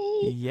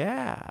 Yay!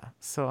 Yeah.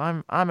 So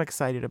I'm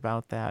excited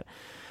about that.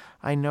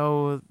 I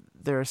know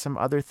there are some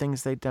other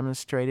things they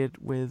demonstrated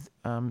with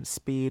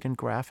speed and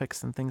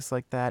graphics and things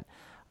like that.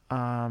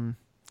 I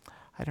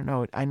don't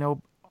know. I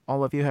know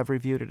all of you have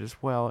reviewed it as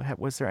well.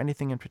 Was there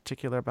anything in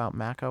particular about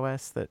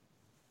macOS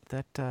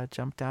that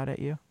jumped out at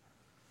you?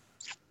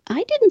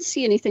 I didn't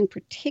see anything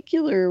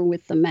particular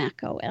with the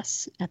Mac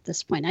OS at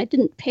this point. I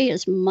didn't pay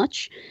as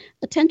much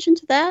attention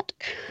to that.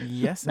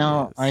 Yes.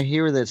 Now, it is. I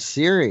hear that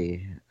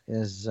Siri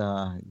is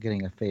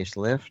getting a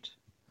facelift,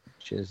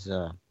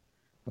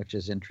 which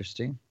is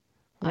interesting.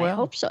 I Well,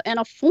 hope so. And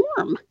a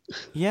form.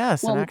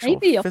 yes, well, an actual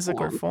maybe a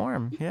physical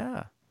form. form.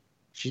 Yeah.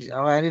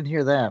 I didn't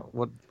hear that.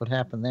 What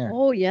happened there?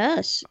 Oh,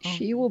 yes. Oh.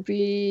 She will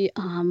be,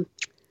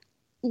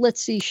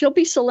 let's see, she'll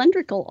be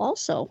cylindrical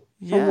also,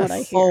 from what I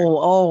Yes. hear.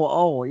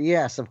 Oh,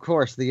 yes, of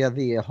course. The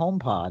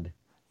HomePod.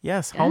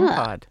 Yes, Yeah.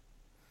 HomePod.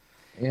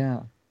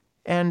 Yeah.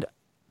 And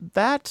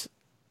that,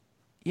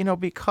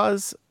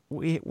 because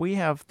we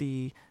have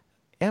the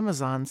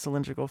Amazon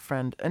cylindrical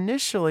friend,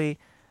 initially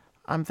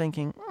I'm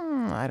thinking,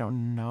 I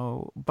don't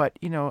know. But,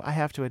 I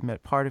have to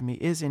admit, part of me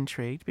is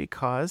intrigued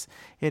because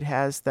it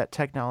has that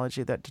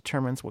technology that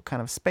determines what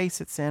kind of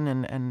space it's in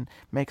and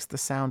makes the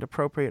sound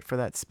appropriate for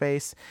that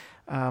space.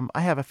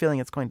 I have a feeling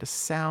it's going to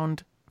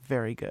sound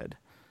very good.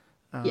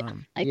 Yeah,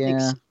 I think Yeah,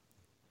 so.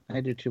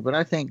 I do too. But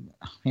I think,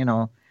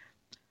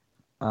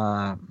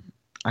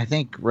 I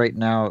think right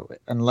now,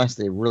 unless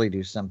they really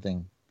do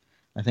something,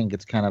 I think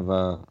it's kind of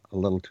a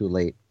little too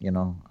late,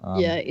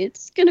 Yeah,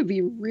 it's going to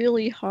be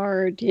really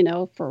hard,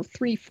 for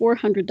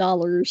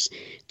 $300-400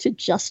 to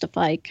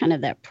justify kind of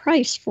that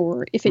price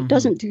for if it Mhm.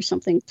 doesn't do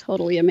something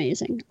totally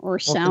amazing or Well,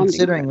 sound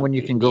considering when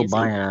you incredibly can go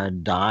buy amazing. a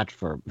dot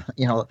for,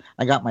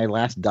 I got my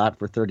last dot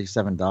for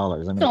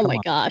 $37. I mean, Oh come my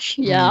on. gosh,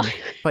 yeah.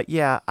 But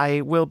yeah,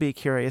 I will be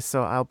curious,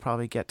 so I'll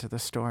probably get to the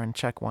store and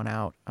check one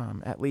out,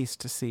 at least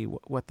to see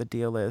what the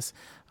deal is.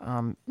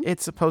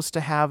 It's supposed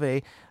to have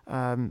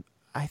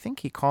I think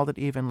he called it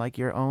even like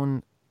your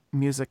own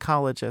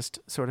musicologist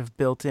sort of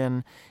built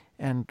in,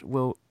 and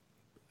will,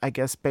 I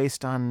guess,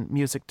 based on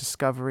music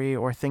discovery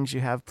or things you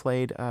have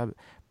played,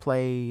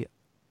 play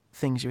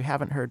things you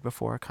haven't heard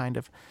before, kind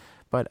of.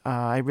 But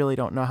I really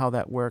don't know how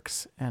that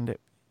works, and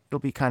it'll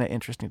be kind of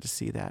interesting to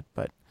see that.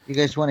 But You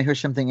guys want to hear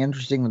something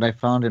interesting that I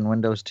found in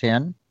Windows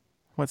 10?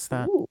 what's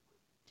that? Ooh,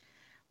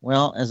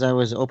 Well, as I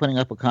was opening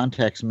up a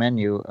context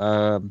menu,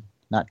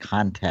 not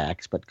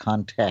contacts, but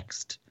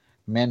context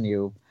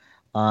menu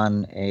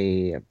on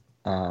a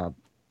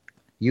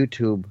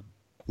YouTube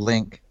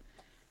link,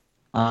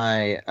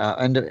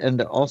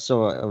 and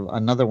also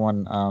another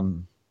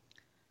one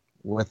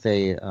with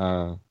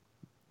a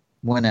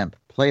Winamp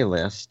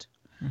playlist.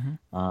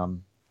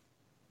 Mhm.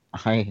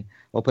 I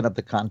open up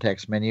the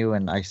context menu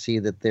and I see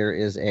that there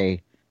is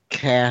a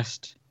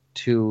cast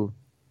to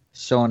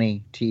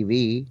Sony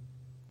TV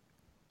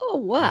oh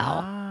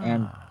wow.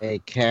 and Ah. a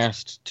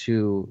cast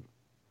to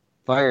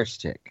Fire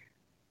Stick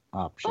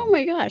option. Oh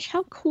my gosh,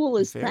 how cool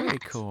is Very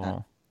that?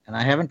 cool. And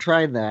I haven't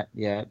tried that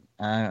yet.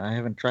 I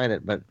haven't tried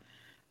it, but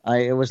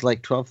it was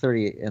like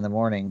 12:30 in the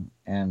morning,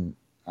 and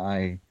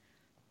I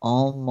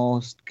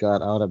almost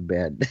got out of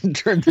bed and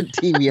turned the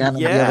TV on.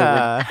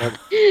 Yeah.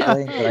 The other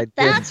way, but I didn't.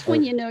 That's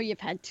when you know you've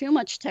had too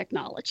much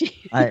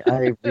technology.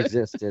 I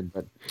resisted,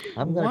 but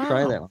I'm going to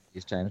try Wow. that one of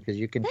these times because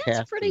you can That's cast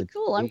to pretty the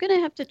cool. I'm TV. gonna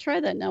have to try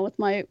that now with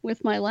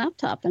my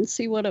laptop and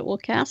see what it will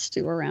cast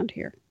to around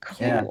here.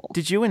 Cool. Yeah.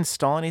 Did you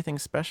install anything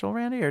special,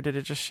 Randy, or did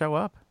it just show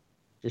up?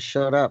 Just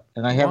showed up,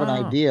 and I have an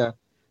Wow. idea.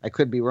 I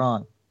could be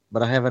wrong,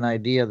 but I have an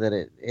idea that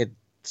it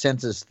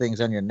senses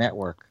things on your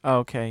network.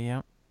 Okay,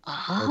 yeah.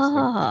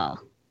 Ah,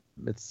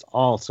 It's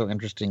all so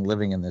interesting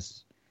living in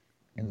this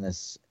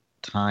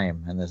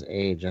time and this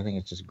age. I think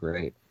it's just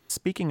great.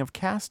 Speaking of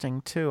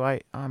casting, too,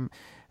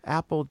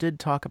 Apple did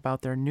talk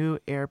about their new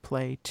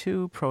AirPlay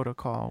 2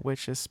 protocol,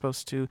 which is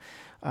supposed to,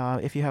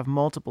 if you have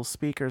multiple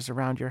speakers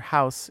around your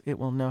house, it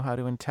will know how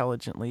to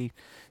intelligently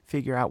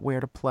figure out where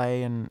to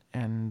play and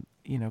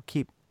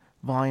keep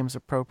volumes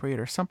appropriate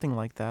or something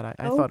like that. I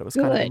Oh, thought it was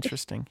kind of good.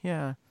 interesting.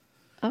 Yeah.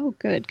 oh,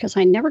 good, because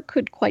I never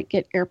could quite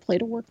get AirPlay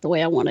to work the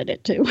way I wanted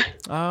it to.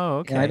 Oh,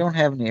 okay. Yeah, I don't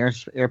have any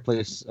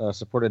AirPlay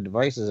supported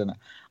devices, and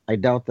I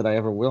doubt that I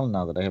ever will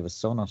now that I have a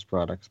Sonos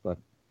products. But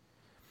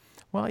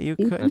Well, you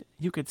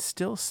could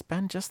still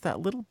spend just that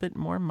little bit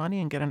more money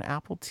and get an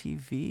Apple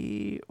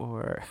TV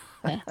or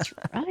That's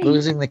right.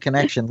 Losing the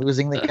connection.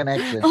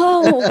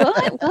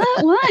 Oh,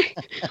 what?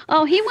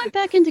 Oh, he went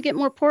back in to get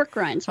more pork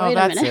rinds. Wait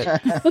a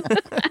minute.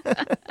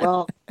 It.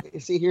 Well, you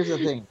see, here's the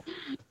thing.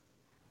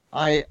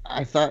 I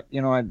thought,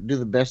 I'd do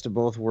the best of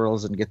both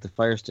worlds and get the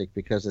Fire Stick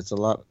because it's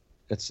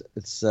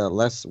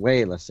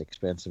way less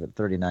expensive at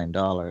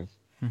 $39.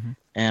 Mhm.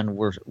 And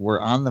we're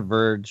on the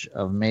verge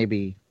of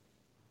maybe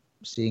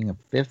seeing a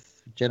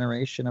fifth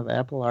generation of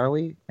Apple, are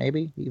we?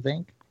 Maybe, do you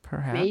think?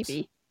 Perhaps.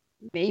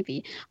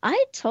 Maybe.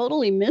 I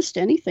totally missed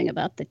anything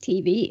about the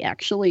TV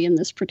actually in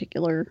this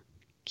particular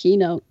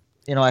keynote.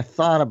 I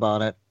thought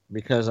about it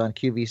because on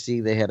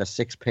QVC they had a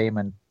 6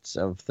 payments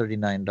of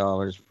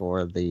 $39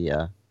 for the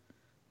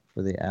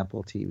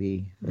Apple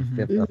TV,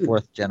 the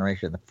fourth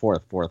generation, the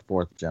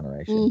fourth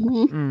generation.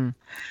 Mm-hmm.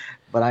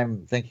 But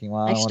I'm thinking,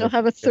 well, I still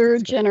have a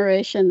third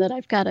generation that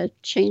I've got to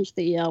change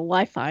the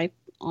Wi-Fi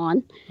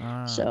on.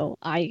 So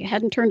I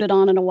hadn't turned it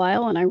on in a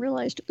while, and I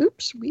realized,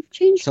 oops, we've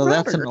changed So routers.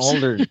 that's an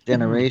older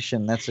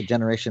generation. That's a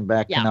generation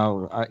back. Yeah.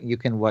 Now you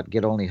can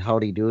get only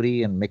Howdy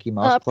Doody and Mickey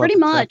Mouse Club Pretty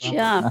and much, stuff?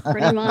 yeah,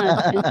 pretty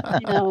much.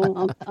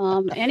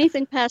 And,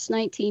 anything past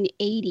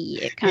 1980,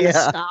 it kind of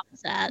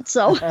stops at.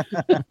 So,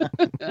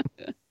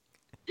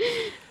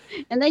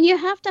 and then you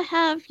have to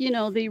have,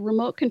 the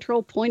remote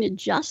control pointed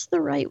just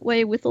the right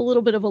way with a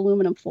little bit of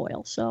aluminum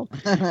foil. So,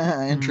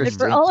 Interesting.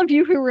 for all of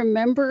you who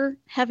remember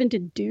having to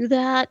do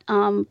that,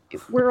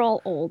 we're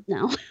all old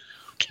now.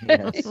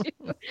 Okay? Yes.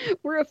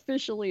 We're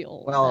officially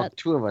old. Well,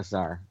 2 of us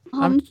are.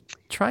 I'm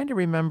trying to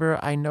remember.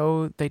 I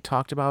know they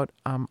talked about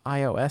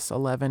iOS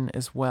 11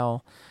 as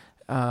well,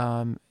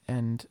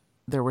 and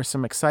there were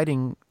some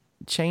exciting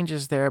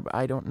changes there, but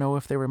I don't know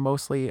if they were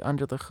mostly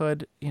under the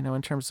hood,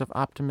 in terms of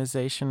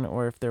optimization,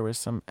 or if there was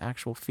some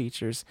actual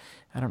features.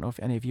 I don't know if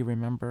any of you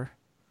remember.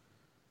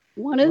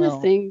 One of the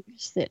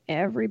things that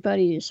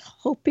everybody is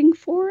hoping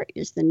for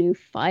is the new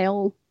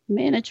file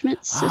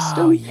management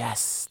system. Oh,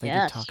 yes. They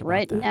did talk about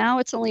right that. now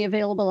it's only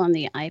available on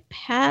the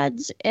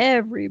iPads.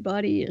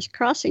 Everybody is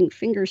crossing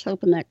fingers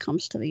hoping that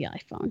comes to the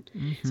iPhone.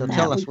 Mhm. So That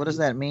tell us, would what does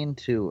that mean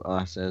to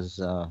us as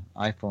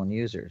iPhone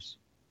users?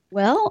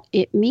 Well,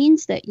 it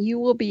means that you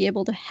will be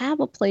able to have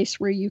a place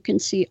where you can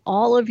see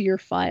all of your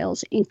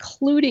files,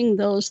 including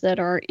those that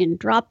are in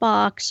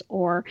Dropbox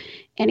or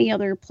any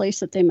other place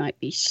that they might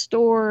be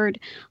stored.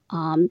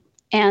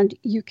 And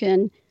you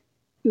can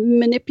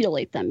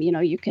manipulate them.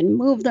 You can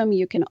move them,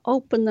 you can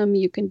open them,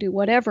 you can do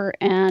whatever.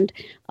 And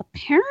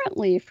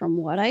apparently, from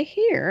what I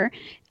hear,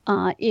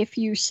 if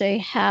you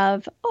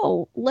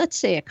let's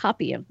say a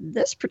copy of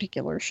this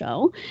particular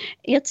show,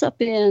 it's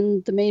up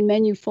in the main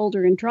menu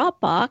folder in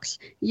Dropbox.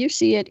 You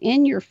see it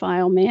in your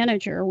file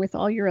manager with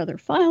all your other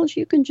files.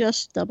 You can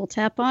just double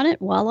tap on it.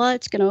 Voila,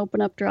 it's going to open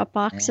up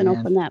Dropbox and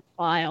open that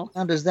file.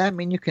 Now, does that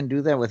mean you can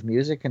do that with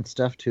music and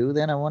stuff too,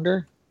 then, I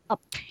wonder?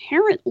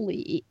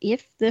 Apparently,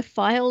 if the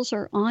files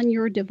are on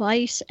your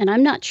device, and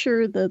I'm not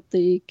sure that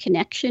the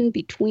connection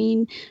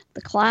between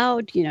the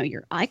cloud,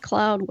 your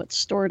iCloud, what's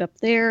stored up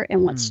there,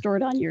 and what's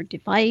stored on your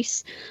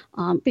device,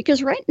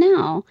 because right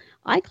now,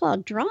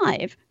 iCloud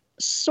Drive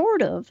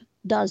sort of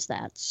does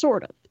that,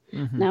 sort of.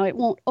 Mhm. Now, it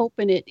won't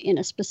open it in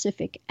a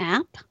specific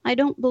app, I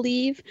don't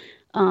believe,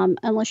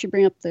 unless you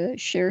bring up the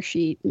share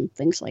sheet and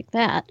things like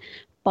that.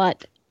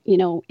 But,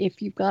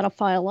 if you've got a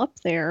file up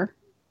there,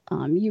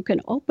 you can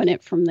open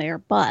it from there,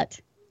 but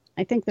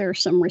I think there are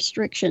some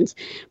restrictions.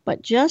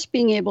 But just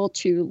being able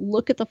to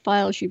look at the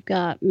files you've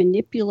got,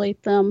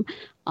 manipulate them,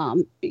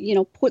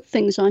 put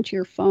things onto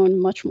your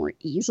phone much more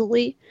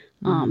easily,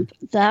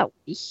 that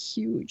would be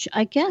huge.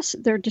 I guess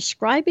they're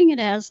describing it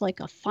as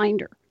like a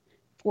Finder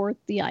for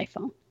the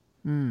iPhone.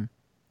 Mm.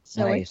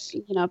 So Nice.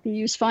 if you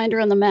use Finder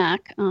on the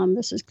Mac,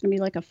 this is going to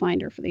be like a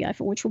Finder for the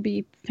iPhone, which will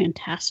be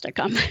fantastic.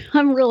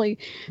 I'm really,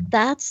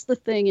 that's the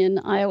thing in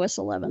iOS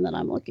 11 that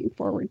I'm looking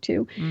forward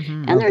to.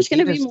 Mhm. And there's the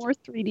going to be neatest- more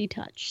 3D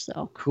touch.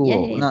 So Cool.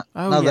 yay. Now,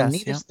 Oh, the yes,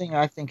 neatest thing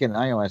I think in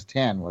iOS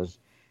 10 was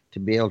to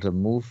be able to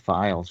move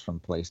files from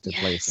place to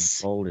place in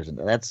Yes. folders, and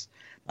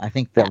I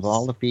think that of Yes.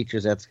 all the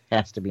features, that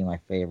has to be my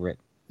favorite.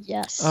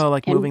 Yes. Oh,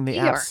 like And moving the we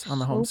are apps on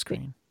the home hoping-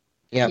 screen.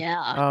 Yep.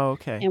 Yeah. Oh,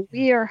 okay. And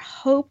we are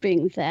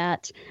hoping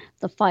that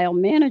the file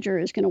manager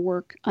is going to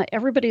work.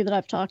 Everybody that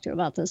I've talked to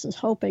about this is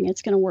hoping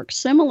it's going to work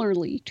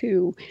similarly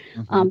to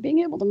being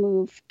able to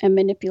move and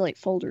manipulate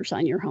folders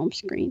on your home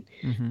screen.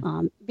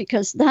 Mhm.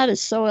 Because that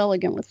is so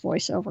elegant with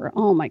VoiceOver.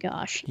 Oh my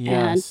gosh. And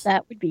Yes.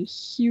 that would be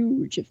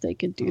huge if they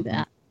could do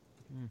that.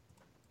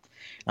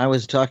 I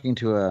was talking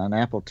to an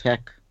Apple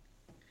tech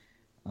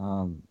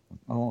a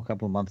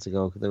couple of months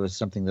ago. There was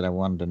something that I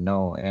wanted to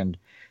know, and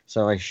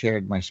so I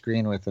shared my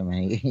screen with him,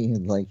 and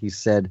he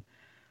said,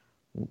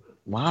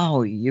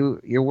 "Wow,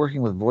 you're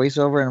working with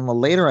VoiceOver." And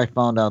later I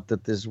found out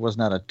that this was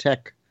not a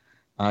tech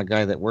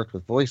guy that worked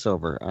with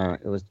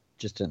VoiceOver. It was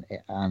just an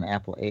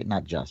Apple,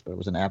 not just, but it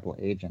was an Apple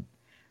agent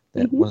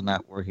that was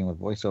not working with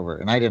VoiceOver,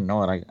 and I didn't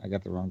know it. I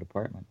got the wrong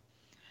department.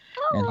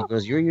 And he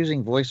goes, "You're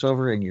using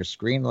VoiceOver, and your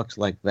screen looks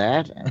like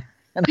that."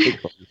 And I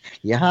go,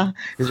 yeah,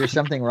 is there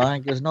something wrong?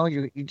 He goes, no,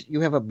 you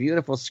have a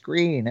beautiful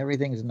screen.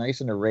 Everything's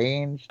nice and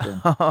arranged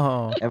and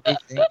Oh,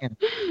 everything. And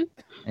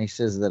he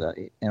says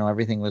that,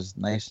 everything was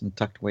nice and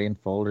tucked away in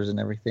folders and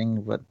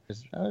everything. But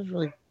I was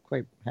really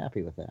quite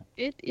happy with that.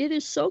 It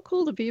is so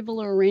cool to be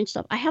able to arrange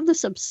stuff. I have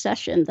this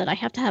obsession that I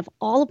have to have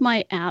all of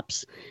my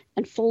apps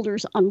and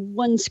folders on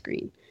one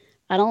screen.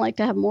 I don't like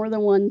to have more than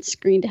one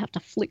screen to have to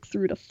flick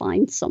through to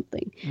find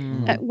something,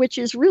 which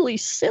is really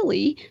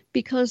silly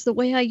because the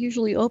way I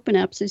usually open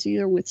apps is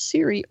either with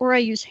Siri or I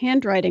use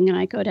handwriting and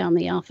I go down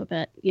the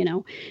alphabet,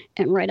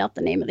 and write out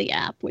the name of the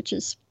app, which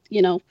is,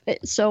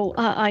 so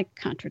I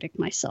contradict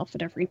myself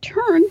at every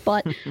turn,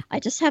 but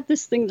I just have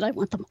this thing that I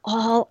want them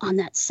all on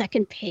that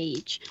second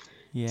page.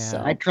 yeah.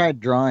 So- I tried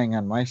drawing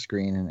on my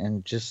screen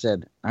and just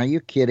said, are you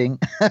kidding?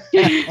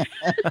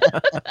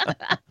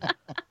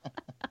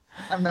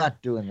 I'm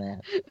not doing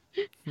that.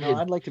 No,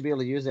 I'd like to be able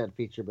to use that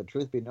feature, but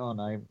truth be known,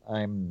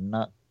 I'm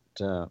not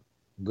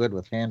good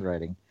with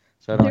handwriting,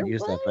 so I don't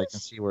use that. But I can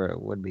see where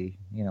it would be,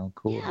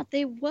 cool. Yeah,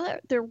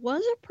 there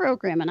was a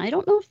program, and I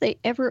don't know if they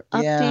ever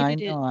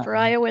updated know. it for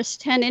iOS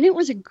 10, and it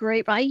was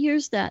I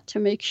used that to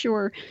make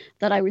sure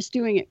that I was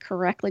doing it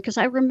correctly, because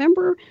I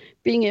remember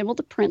being able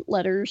to print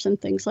letters and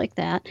things like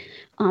that,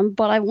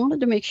 but I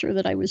wanted to make sure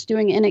that I was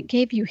doing it, and it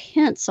gave you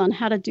hints on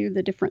how to do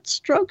the different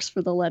strokes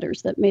for the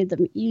letters that made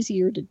them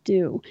easier to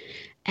do.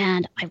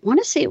 And I want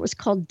to say it was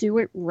called Do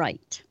It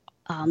Right,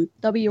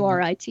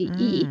 WRITE,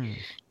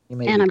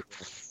 and I'm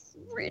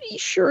pretty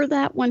sure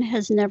that one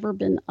has never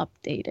been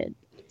updated.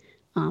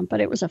 But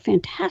it was a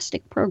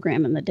fantastic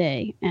program in the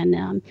day.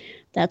 And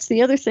that's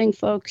the other thing,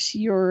 folks.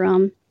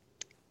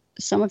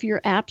 Some of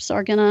your apps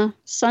are going to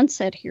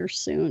sunset here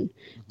soon.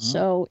 Mm-hmm.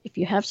 So if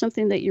you have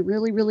something that you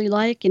really, really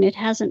like and it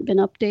hasn't been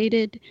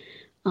updated,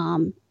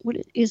 what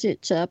is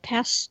it,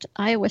 past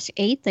iOS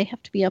 8? They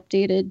have to be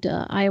updated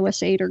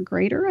iOS 8 or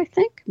greater, I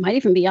think. Might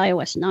even be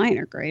iOS 9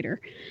 or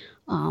greater.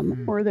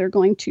 Or they're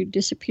going to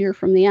disappear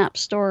from the App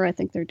Store. I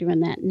think they're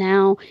doing that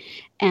now.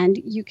 And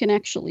you can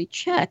actually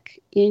check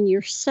in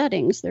your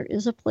settings. There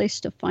is a place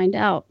to find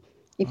out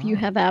if you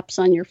have apps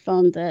on your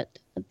phone that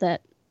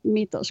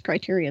meet those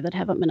criteria that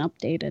haven't been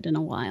updated in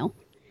a while.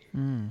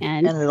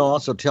 And it'll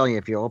also tell you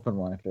if you open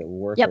one, if it will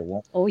work or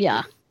won't. Oh,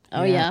 yeah.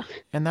 Oh, yeah.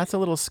 And that's a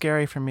little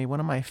scary for me. One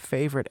of my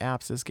favorite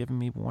apps is giving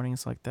me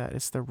warnings like that.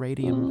 It's the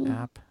Radium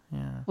app.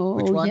 Yeah. Oh,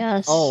 which one?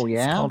 Yes. Oh,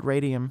 yeah? It's called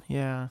Radium.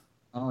 Yeah.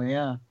 Oh,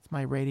 yeah. It's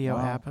my radio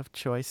app of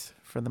choice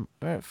for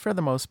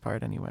the most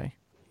part anyway.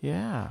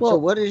 Yeah. So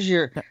what is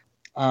your...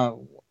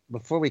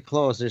 before we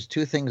close, there's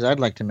two things I'd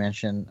like to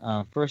mention.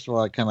 First of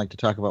all, I'd kind of like to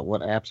talk about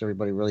what apps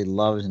everybody really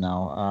loves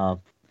now.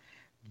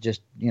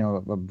 Just,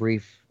 a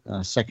brief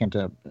second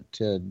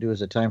to do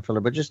as a time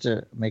filler, but just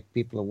to make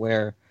people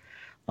aware,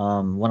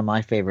 one of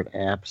my favorite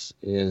apps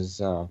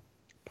is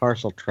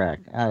Parcel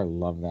Track. I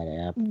love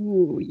that app.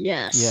 Ooh,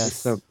 yes. Yes. It's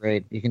so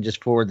great. You can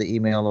just forward the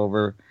email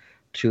over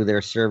to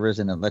their servers,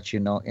 and it lets you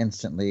know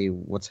instantly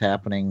what's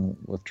happening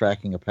with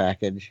tracking a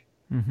package.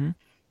 Mm-hmm.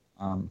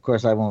 Of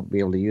course, I won't be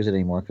able to use it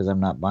anymore because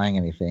I'm not buying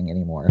anything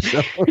anymore.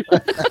 So,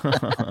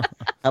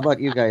 how about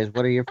you guys?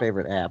 What are your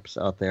favorite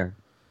apps out there?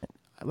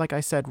 Like I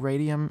said,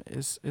 Radium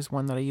is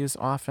one that I use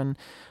often.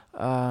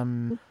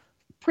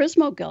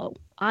 Prismo Go.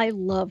 I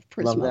love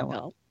Prismo that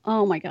Go.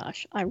 Oh my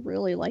gosh, I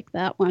really like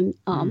that one.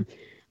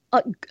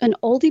 An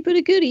oldie but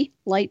a goodie,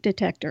 light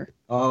detector.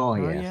 Oh,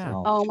 yes. yeah.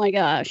 Oh my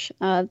gosh,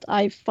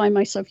 I find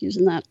myself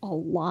using that a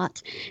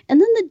lot. And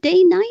then the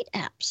day-night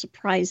app,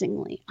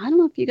 surprisingly. I don't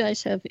know if you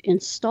guys have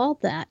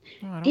installed that.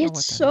 Oh, I don't know what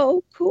It's that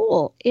so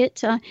cool.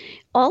 It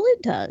all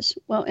it does,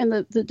 well, and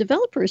the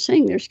developer is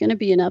saying there's going to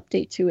be an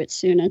update to it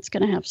soon. It's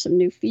going to have some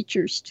new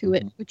features to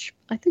it, which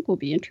I think will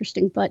be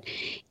interesting. But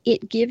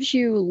it gives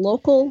you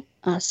local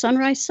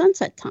sunrise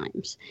sunset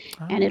times,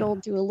 and it'll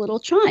do a little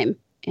chime,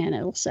 and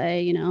it'll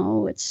say,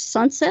 it's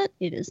sunset.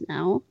 It is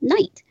now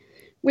night.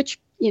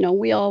 Which, we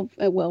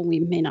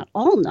may not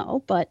all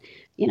know, but,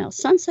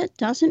 sunset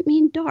doesn't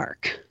mean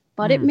dark,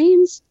 but it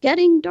means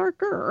getting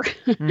darker.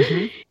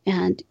 Mm-hmm.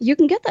 And you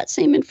can get that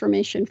same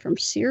information from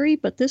Siri,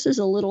 but this is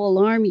a little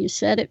alarm. You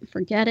set it and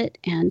forget it.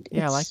 And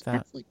Yeah, I it's like that.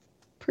 actually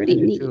pretty I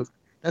do neat. too.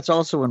 That's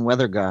also in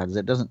Weather Gods.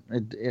 It doesn't,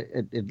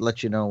 it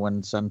lets you know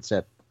when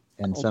sunset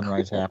and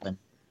sunrise cool. happen.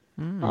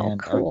 Oh,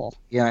 And, cool.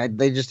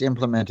 they just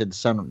implemented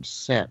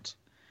sunset.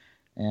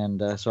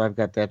 And so I've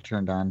got that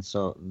turned on.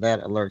 So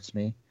that alerts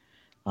me.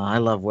 I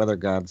love Weather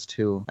Gods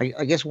too.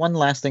 I guess one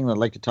last thing that I'd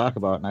like to talk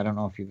about, and I don't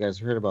know if you guys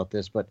heard about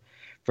this, but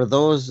for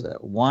those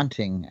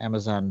wanting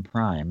Amazon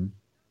Prime,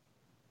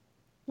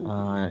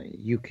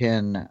 you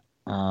can.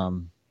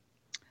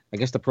 I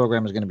guess the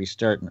program is going to be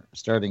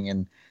starting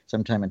in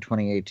sometime in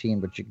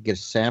 2018, but you can get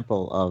a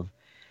sample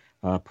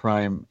of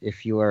Prime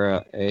if you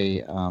are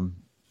a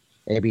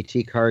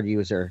ABT card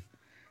user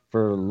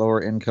for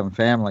lower income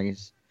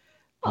families.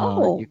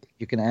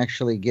 You can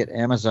actually get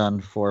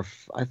Amazon for,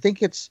 I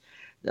think it's,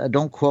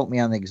 don't quote me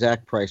on the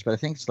exact price, but I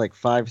think it's like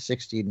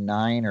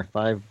 $5.69 or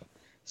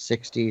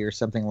 $5.60 or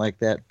something like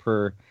that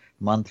per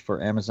month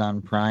for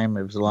Amazon Prime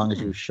as long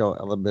as you show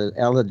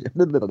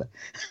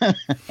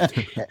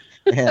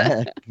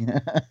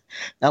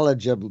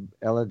eligible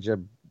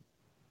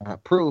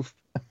proof.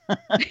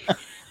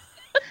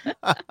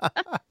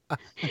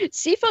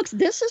 See, folks,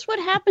 this is what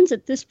happens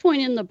at this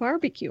point in the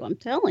barbecue. I'm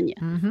telling you.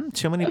 Mm-hmm.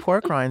 Too many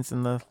pork rinds,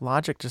 and the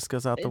logic just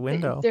goes out the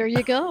window. There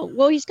you go.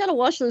 Well, he's got to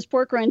wash those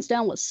pork rinds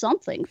down with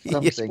something.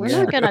 Folks. We're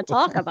not going to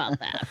talk about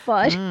that,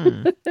 but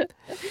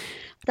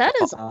that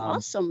is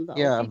awesome, though.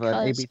 Yeah, of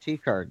an ABT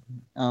card.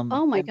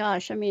 Oh my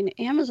gosh! I mean,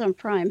 Amazon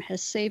Prime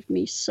has saved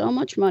me so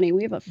much money.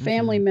 We have a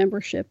family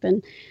membership,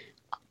 and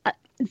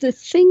the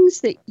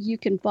things that you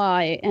can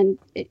buy, and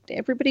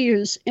everybody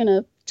who's in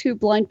a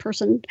two-blind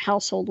person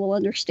household will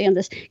understand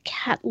this.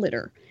 Cat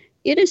litter.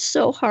 It is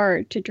so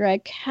hard to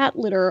drag cat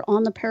litter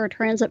on the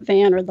paratransit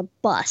van or the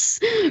bus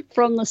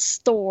from the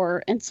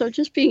store. And so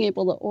just being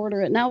able to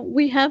order it. Now,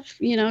 we have,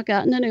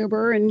 gotten an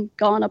Uber and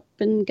gone up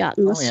and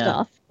gotten the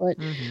stuff. But,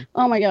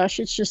 oh my gosh,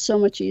 it's just so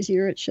much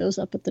easier. It shows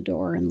up at the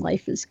door and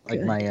life is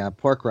good. Like my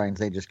pork rinds,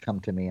 they just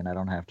come to me and I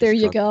don't have to There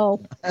you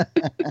go.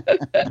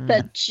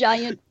 That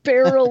giant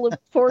barrel of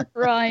pork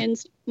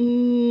rinds.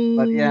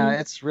 But yeah,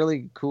 it's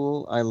really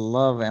cool. I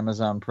love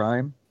Amazon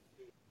Prime.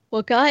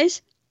 Well,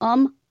 guys,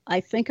 I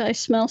think I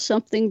smell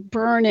something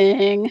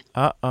burning.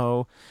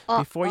 Uh-oh.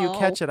 Before you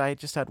catch it, I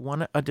just had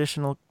one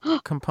additional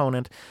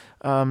component.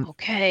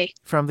 Okay.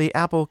 From the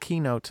Apple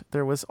keynote,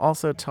 there was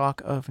also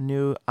talk of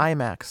new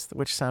iMacs,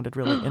 which sounded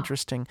really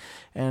interesting.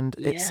 And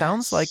it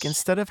sounds like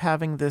instead of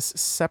having this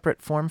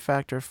separate form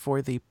factor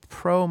for the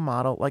Pro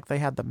model, like they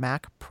had the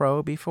Mac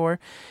Pro before,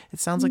 it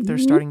sounds like they're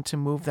starting to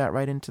move that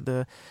right into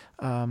the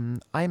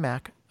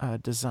iMac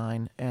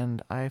design,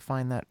 and I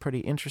find that pretty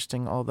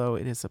interesting, although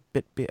it is a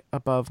bit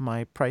above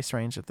my price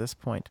range at this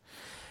point.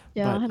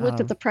 Yeah, I looked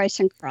at the price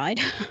and cried.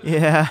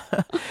 Yeah,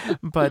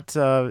 but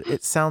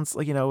it sounds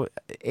like,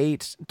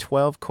 8,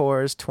 12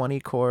 cores, 20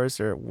 cores,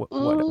 or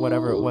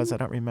whatever it was, I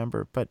don't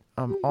remember, but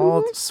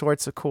all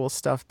sorts of cool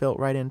stuff built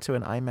right into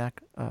an iMac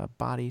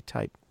body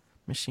type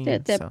machine.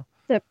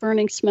 That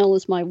burning smell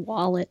is my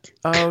wallet.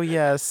 Oh,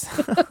 yes.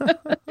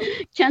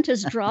 Kent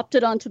has dropped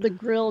it onto the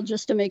grill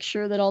just to make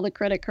sure that all the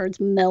credit cards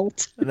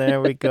melt.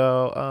 There we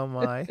go. Oh,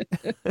 my.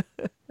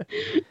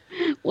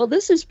 Well,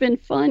 this has been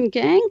fun,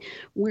 gang.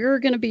 We're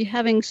going to be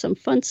having some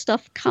fun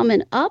stuff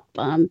coming up.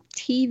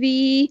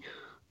 TV,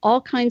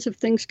 all kinds of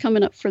things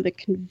coming up for the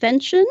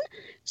convention.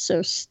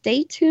 So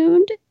stay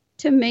tuned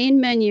to Main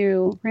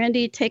Menu.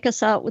 Randy, take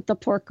us out with the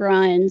pork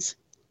rinds.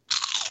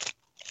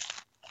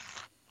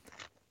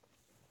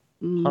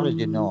 How did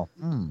you know?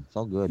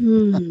 So good.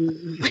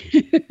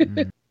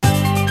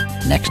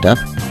 Next up,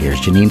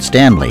 here's Janine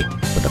Stanley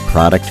with a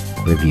product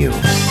review.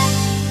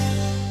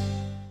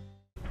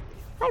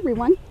 Hi,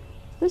 everyone.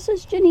 This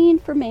is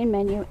Janine for Main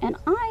Menu, and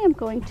I am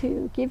going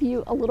to give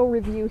you a little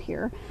review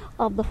here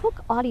of the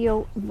Hook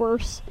Audio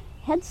Verse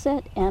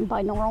headset and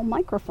binaural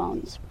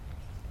microphones.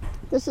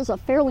 This is a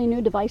fairly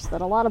new device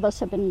that a lot of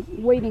us have been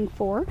waiting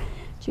for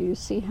to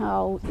see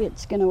how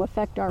it's going to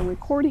affect our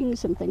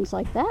recordings and things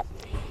like that.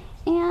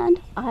 And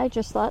I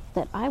just thought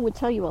that I would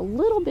tell you a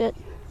little bit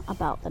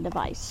about the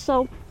device.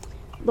 So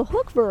the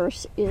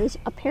Hookverse is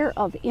a pair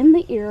of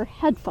in-the-ear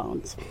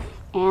headphones,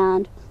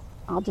 and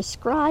I'll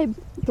describe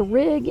the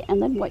rig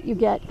and then what you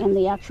get in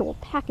the actual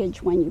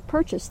package when you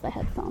purchase the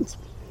headphones.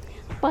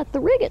 But the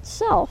rig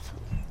itself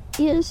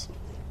is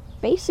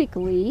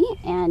basically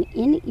an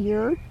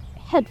in-ear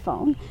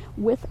headphone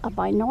with a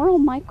binaural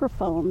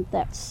microphone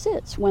that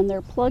sits when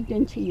they're plugged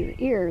into your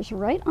ears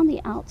right on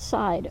the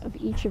outside of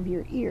each of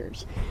your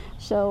ears,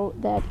 so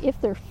that if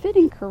they're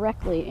fitting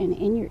correctly and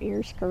in your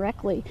ears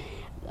correctly,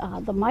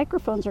 the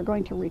microphones are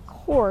going to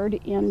record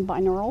in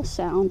binaural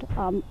sound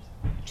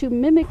to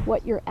mimic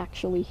what you're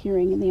actually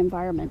hearing in the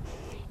environment.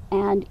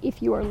 And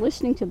if you are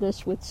listening to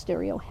this with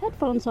stereo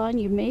headphones on,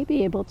 you may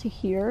be able to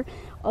hear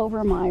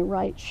over my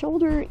right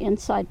shoulder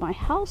inside my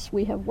house.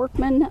 We have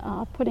workmen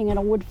putting in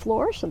a wood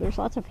floor, so there's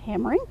lots of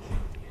hammering.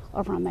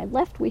 Over on my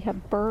left, we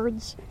have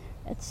birds,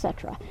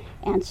 etc.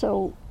 And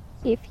so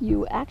if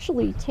you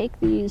actually take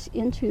these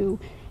into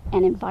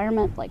an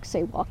environment like,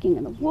 say, walking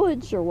in the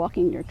woods or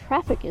walking near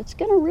traffic, it's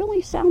going to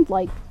really sound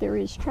like there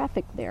is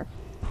traffic there.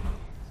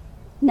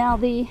 Now,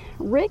 the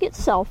rig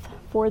itself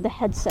for the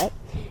headset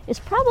is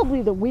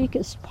probably the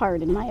weakest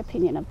part, in my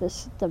opinion, of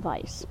this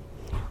device.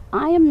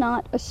 I am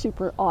not a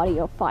super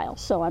audiophile,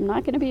 so I'm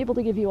not going to be able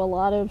to give you a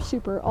lot of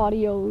super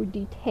audio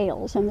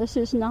details, and this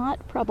is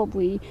not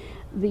probably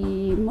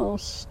the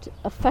most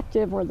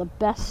effective or the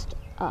best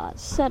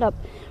setup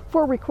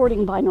for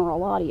recording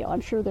binaural audio.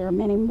 I'm sure there are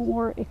many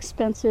more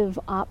expensive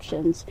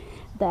options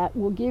that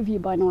will give you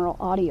binaural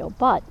audio,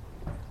 but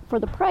for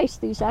the price,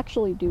 these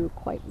actually do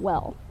quite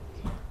well.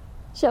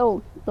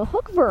 So the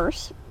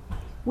Hookverse,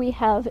 we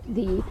have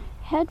the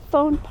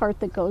headphone part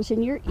that goes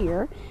in your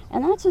ear,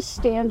 and that's a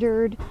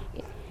standard.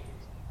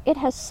 It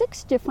has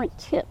 6 different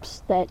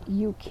tips that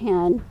you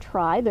can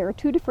try. There are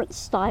 2 different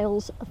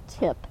styles of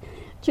tip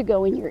to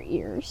go in your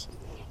ears.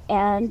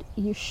 And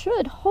you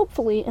should,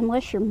 hopefully,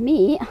 unless you're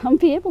me,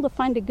 be able to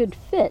find a good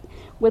fit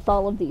with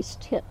all of these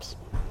tips.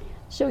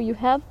 So you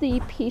have the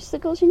piece that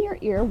goes in your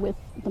ear with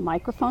the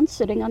microphone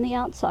sitting on the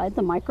outside.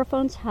 The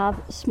microphones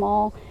have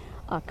small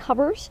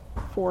covers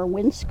for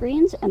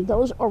windscreens, and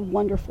those are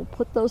wonderful.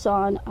 Put those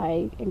on.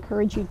 I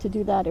encourage you to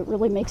do that. It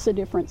really makes a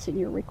difference in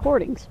your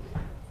recordings.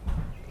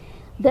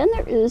 Then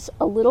there is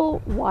a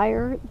little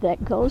wire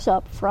that goes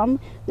up from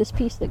this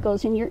piece that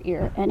goes in your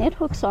ear, and it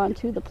hooks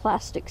onto the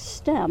plastic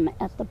stem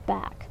at the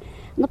back.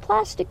 And the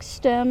plastic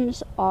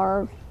stems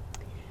are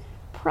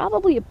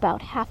probably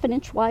about 1/2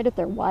 inch wide at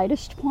their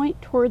widest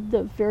point toward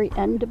the very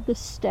end of the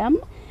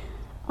stem.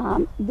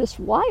 This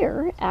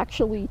wire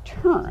actually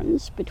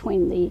turns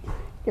between the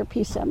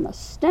earpiece and the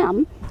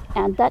stem,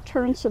 and that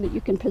turns so that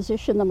you can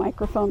position the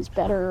microphones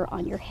better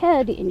on your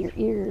head, in your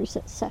ears,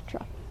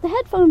 etc. The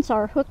headphones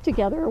are hooked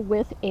together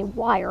with a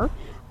wire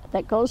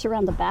that goes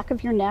around the back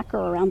of your neck or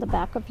around the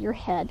back of your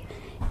head.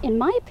 In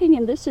my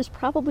opinion, this is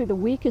probably the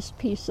weakest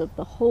piece of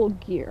the whole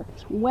gear.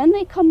 When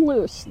they come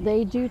loose,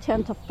 they do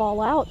tend to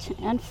fall out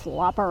and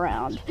flop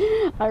around.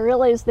 I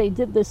realize they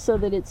did this so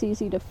that it's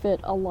easy to fit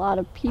a lot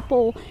of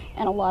people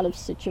and a lot of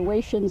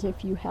situations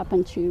if you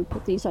happen to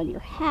put these on your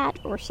hat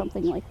or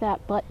something like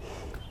that, but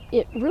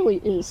it really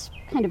is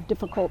kind of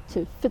difficult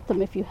to fit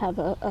them if you have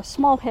a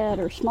small head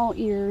or small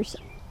ears.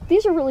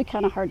 These are really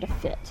kind of hard to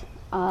fit.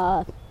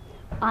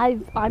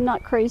 I'm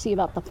not crazy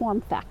about the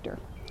form factor.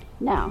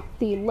 Now,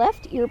 the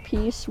left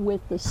earpiece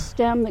with the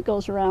stem that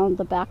goes around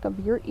the back of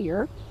your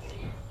ear,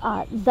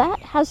 that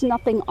has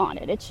nothing on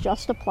it. It's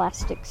just a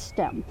plastic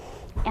stem.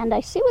 And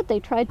I see what they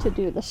tried to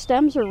do. The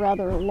stems are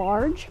rather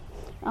large.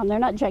 They're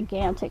not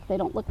gigantic. They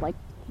don't look like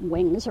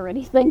wings or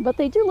anything, but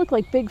they do look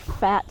like big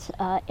fat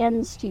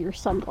ends to your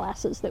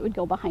sunglasses that would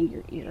go behind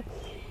your ear.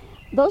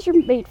 Those are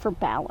made for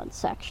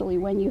balance, actually,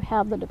 when you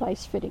have the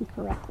device fitting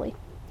correctly.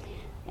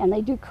 And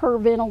they do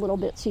curve in a little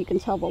bit so you can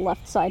tell the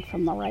left side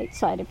from the right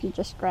side if you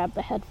just grab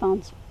the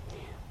headphones.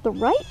 The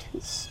right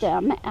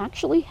stem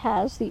actually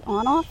has the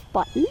on-off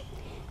button,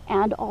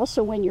 and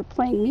also when you're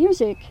playing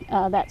music,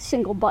 that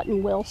single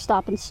button will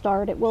stop and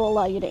start. It will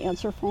allow you to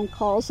answer phone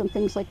calls and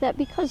things like that,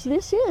 because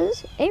this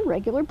is a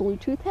regular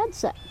Bluetooth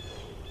headset.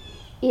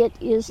 It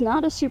is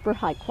not a super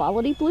high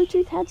quality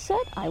Bluetooth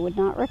headset. I would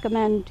not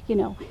recommend,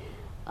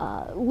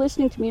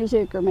 listening to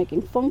music or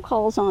making phone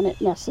calls on it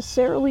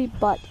necessarily,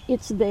 but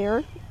it's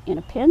there in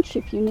a pinch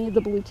if you need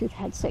the Bluetooth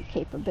headset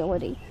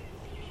capability.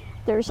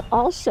 There's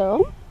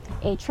also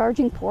a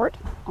charging port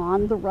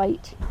on the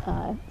right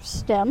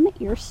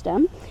ear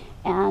stem,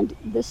 and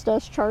this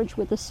does charge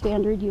with a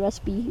standard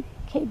USB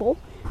cable,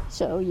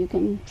 so you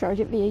can charge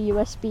it via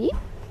USB.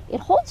 It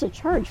holds a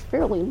charge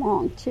fairly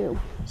long too,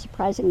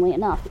 surprisingly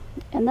enough.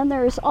 And then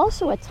there's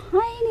also a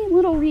tiny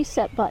little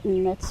reset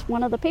button that's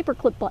one of the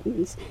paperclip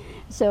buttons.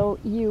 So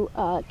you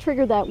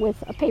trigger that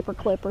with a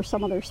paperclip or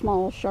some other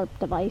small sharp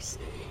device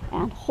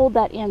and hold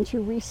that in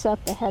to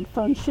reset the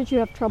headphones should you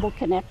have trouble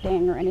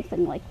connecting or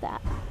anything like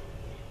that.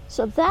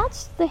 So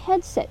that's the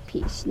headset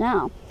piece.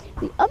 Now,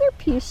 the other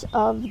piece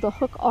of the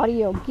Hook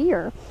audio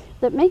gear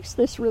that makes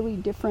this really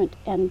different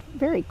and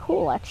very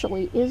cool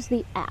actually is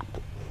the app.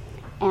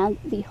 And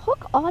the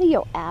Hook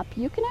Audio app,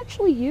 you can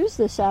actually use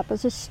this app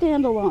as a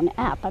standalone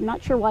app. I'm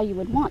not sure why you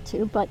would want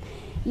to, but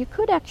you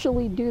could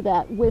actually do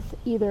that with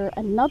either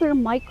another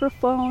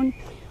microphone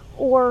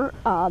or,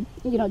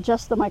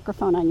 just the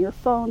microphone on your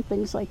phone,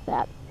 things like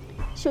that.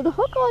 So the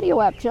Hook Audio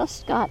app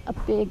just got a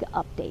big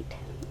update.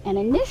 And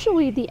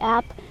initially the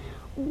app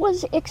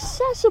was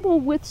accessible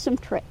with some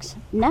tricks.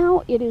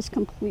 Now it is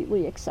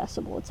completely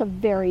accessible. It's a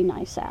very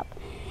nice app.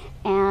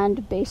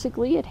 And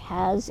basically it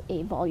has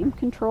a volume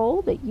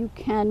control that you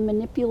can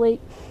manipulate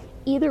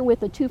either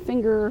with a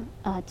 2-finger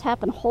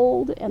tap and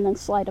hold and then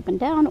slide up and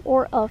down,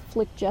 or a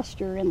flick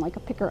gesture in like a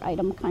picker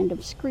item kind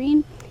of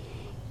screen.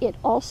 It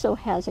also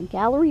has a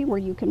gallery where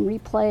you can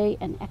replay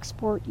and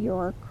export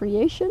your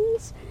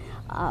creations.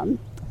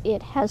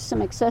 It has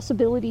some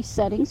accessibility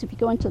settings. If you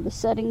go into the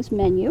settings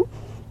menu,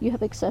 you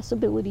have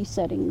accessibility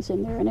settings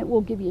in there, and it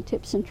will give you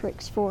tips and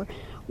tricks for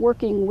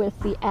working with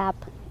the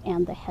app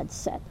and the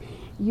headset.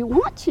 You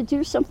want to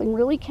do something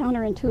really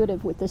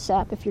counterintuitive with this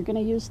app if you're going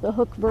to use the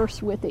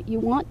Hookverse with it. You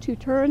want to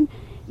turn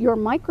your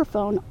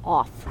microphone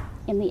off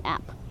in the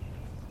app.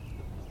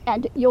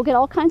 And you'll get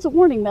all kinds of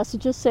warning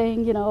messages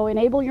saying,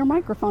 enable your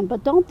microphone,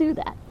 but don't do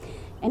that.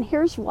 And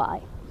here's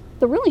why.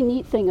 The really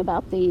neat thing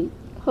about the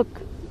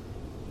Hook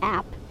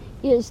app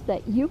is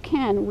that you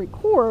can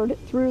record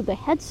through the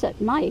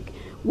headset mic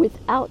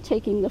without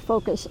taking the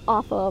focus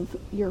off of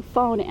your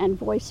phone and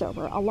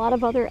VoiceOver. A lot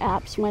of other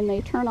apps, when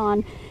they turn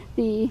on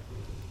the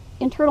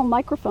internal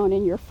microphone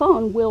in your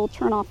phone, will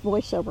turn off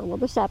VoiceOver. Well,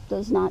 this app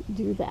does not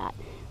do that,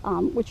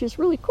 which is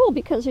really cool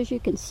because, as you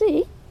can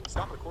see,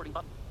 Stop recording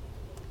button.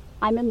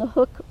 I'm in the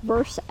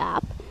Hookverse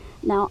app.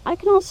 Now, I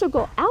can also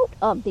go out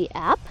of the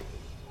app.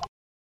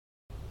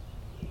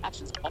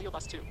 Actions, audio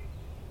bus 2.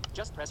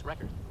 Just press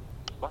record.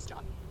 Bus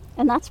John.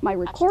 And that's my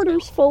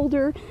recorders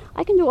folder.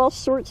 I can do all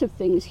sorts of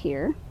things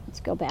here. Let's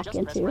go back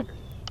Just press into record.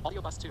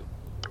 Audio bus 2.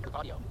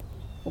 Audio.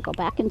 We'll go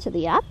back into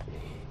the app.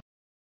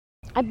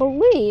 I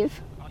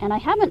believe, and I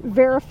haven't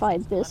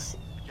verified this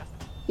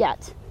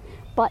yet,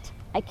 but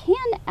I can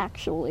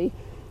actually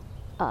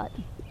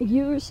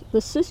use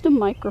the system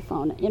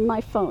microphone in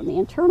my phone, the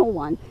internal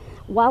one,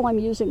 while I'm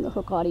using the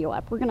Hook Audio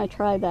app. We're going to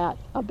try that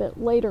a bit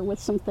later with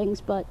some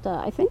things, but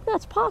I think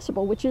that's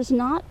possible, which is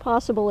not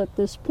possible at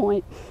this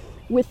point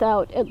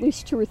without at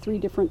least 2 or 3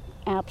 different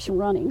apps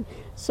running.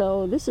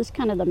 So this is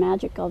kind of the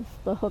magic of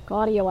the Hook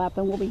Audio app,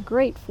 and will be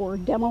great for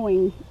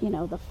demoing,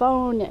 the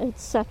phone,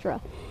 etc.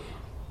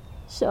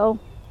 So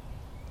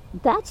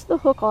that's the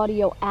Hook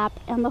Audio app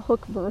and the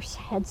Hookverse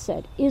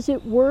headset. Is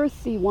it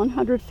worth the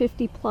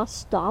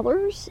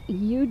 $150+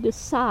 You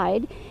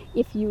decide.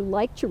 If you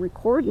like to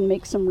record and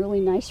make some really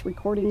nice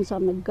recordings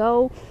on the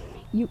go,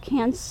 you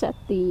can set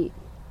the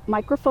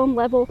microphone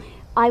level.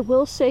 I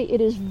will say it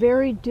is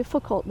very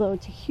difficult, though,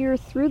 to hear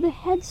through the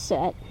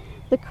headset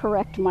the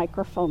correct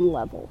microphone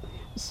level.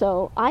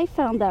 So I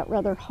found that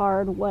rather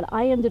hard. What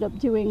I ended up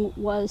doing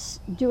was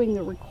doing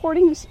the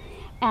recordings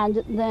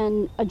and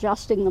then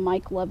adjusting the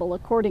mic level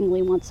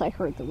accordingly once I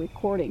heard the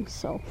recording.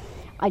 So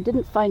I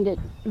didn't find it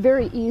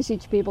very easy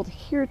to be able to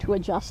hear to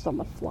adjust on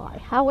the fly.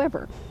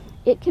 However,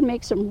 it can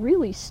make some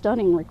really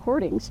stunning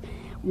recordings.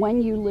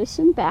 When you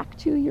listen back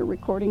to your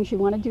recordings, you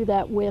want to do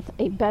that with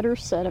a better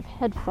set of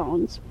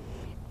headphones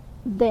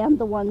than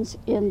the ones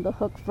in the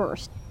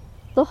Hookverse.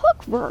 The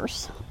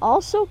Hookverse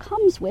also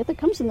comes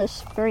in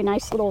this very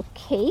nice little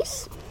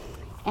case.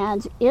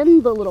 And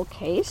in the little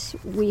case,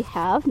 we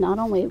have not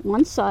only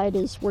one side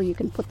is where you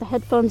can put the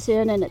headphones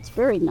in, and it's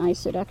very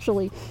nice. It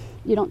actually,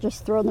 you don't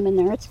just throw them in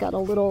there. It's got a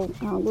little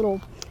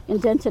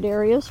indented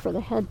areas for the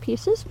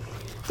headpieces.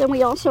 Then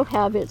we also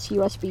have its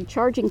USB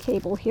charging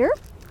cable here.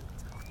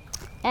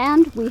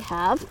 And we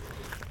have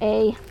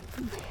an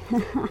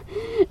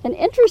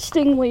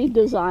interestingly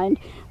designed,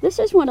 this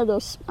is one of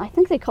those, I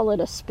think they call it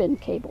a spin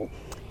cable.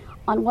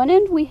 On one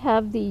end we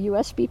have the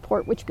USB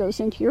port which goes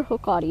into your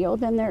Hook Audio.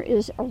 Then there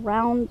is a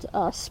round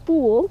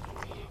spool,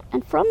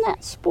 and from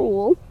that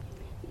spool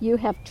you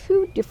have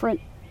 2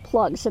 different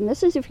plugs, and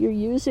this is if you're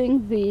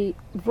using the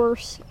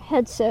Verse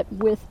headset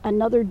with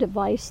another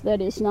device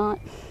that is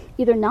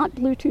either not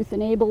Bluetooth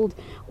enabled,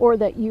 or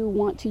that you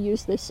want to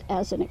use this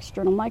as an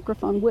external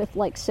microphone with,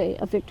 like, say,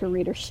 a Victor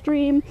Reader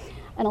Stream,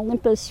 an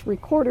Olympus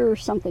recorder, or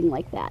something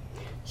like that.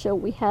 So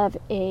we have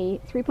a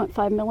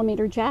 3.5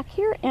 millimeter jack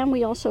here, and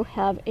we also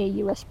have a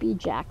USB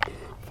jack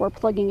for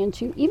plugging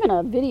into even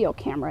a video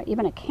camera,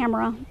 even a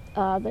camera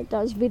that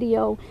does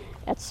video,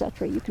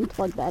 etc. You can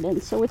plug that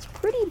in. So it's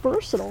pretty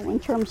versatile in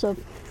terms of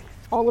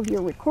all of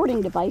your recording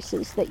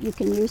devices that you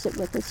can use it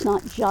with. It's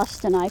not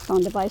just an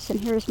iPhone device. And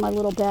here's my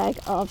little bag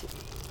of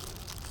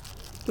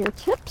ear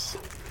tips,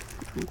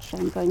 which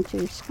I'm going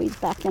to squeeze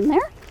back in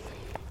there.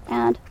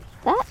 And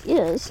that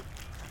is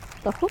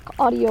the Hook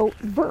Audio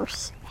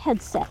Verse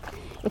headset.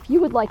 If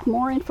you would like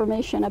more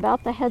information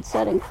about the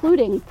headset,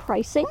 including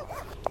pricing,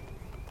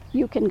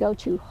 you can go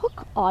to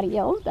Hook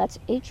Audio, that's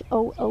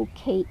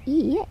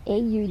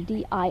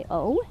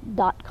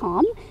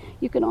HOOKEAUDIO.com.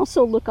 You can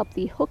also look up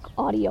the Hook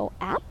Audio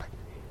app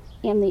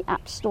in the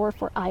App Store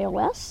for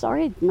iOS.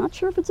 Sorry, not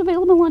sure if it's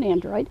available on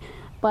Android,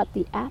 but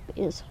the app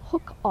is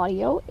Hook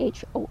Audio,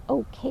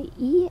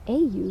 HOOKEAUDIO.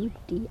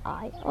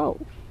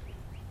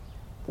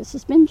 This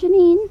has been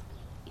Janine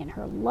in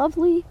her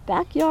lovely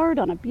backyard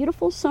on a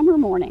beautiful summer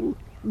morning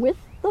with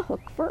the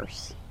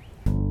Hookverse.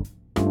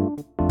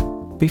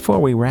 Before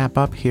we wrap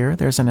up here,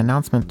 there's an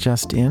announcement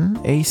just in.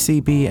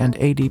 ACB and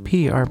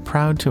ADP are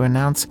proud to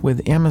announce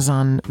with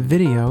Amazon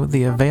Video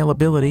the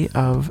availability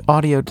of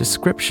audio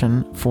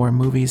description for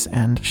movies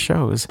and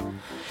shows.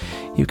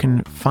 You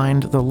can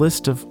find the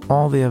list of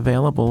all the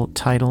available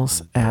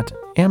titles at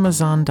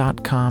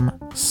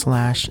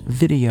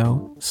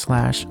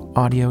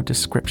amazon.com/video/audio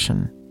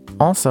description.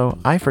 Also,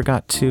 I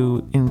forgot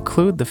to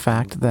include the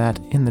fact that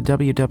in the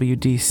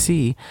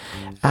WWDC,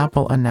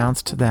 Apple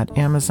announced that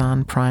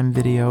Amazon Prime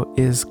Video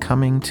is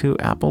coming to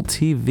Apple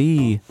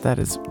TV. That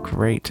is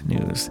great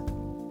news.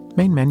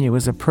 Main Menu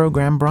is a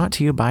program brought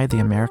to you by the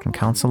American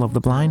Council of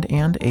the Blind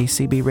and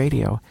ACB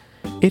Radio.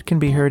 It can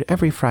be heard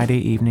every Friday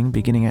evening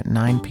beginning at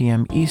 9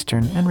 p.m.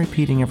 Eastern and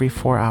repeating every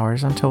 4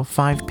 hours until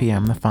 5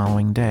 p.m. the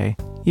following day.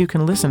 You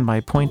can listen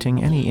by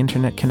pointing any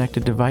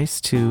internet-connected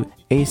device to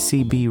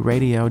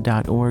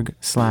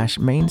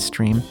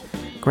acbradio.org/mainstream,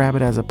 grab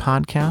it as a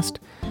podcast,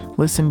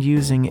 listen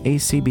using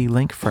ACB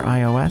Link for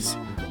iOS,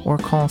 or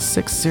call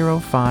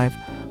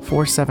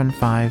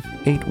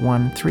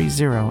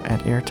 605-475-8130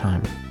 at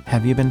airtime.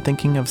 Have you been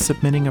thinking of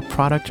submitting a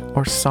product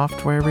or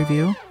software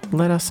review?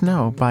 Let us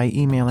know by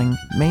emailing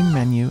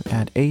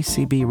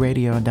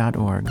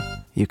mainmenu@acbradio.org.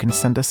 You can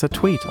send us a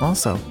tweet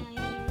also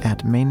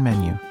at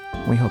mainmenu.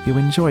 We hope you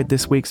enjoyed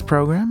this week's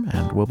program,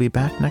 and we'll be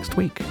back next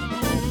week.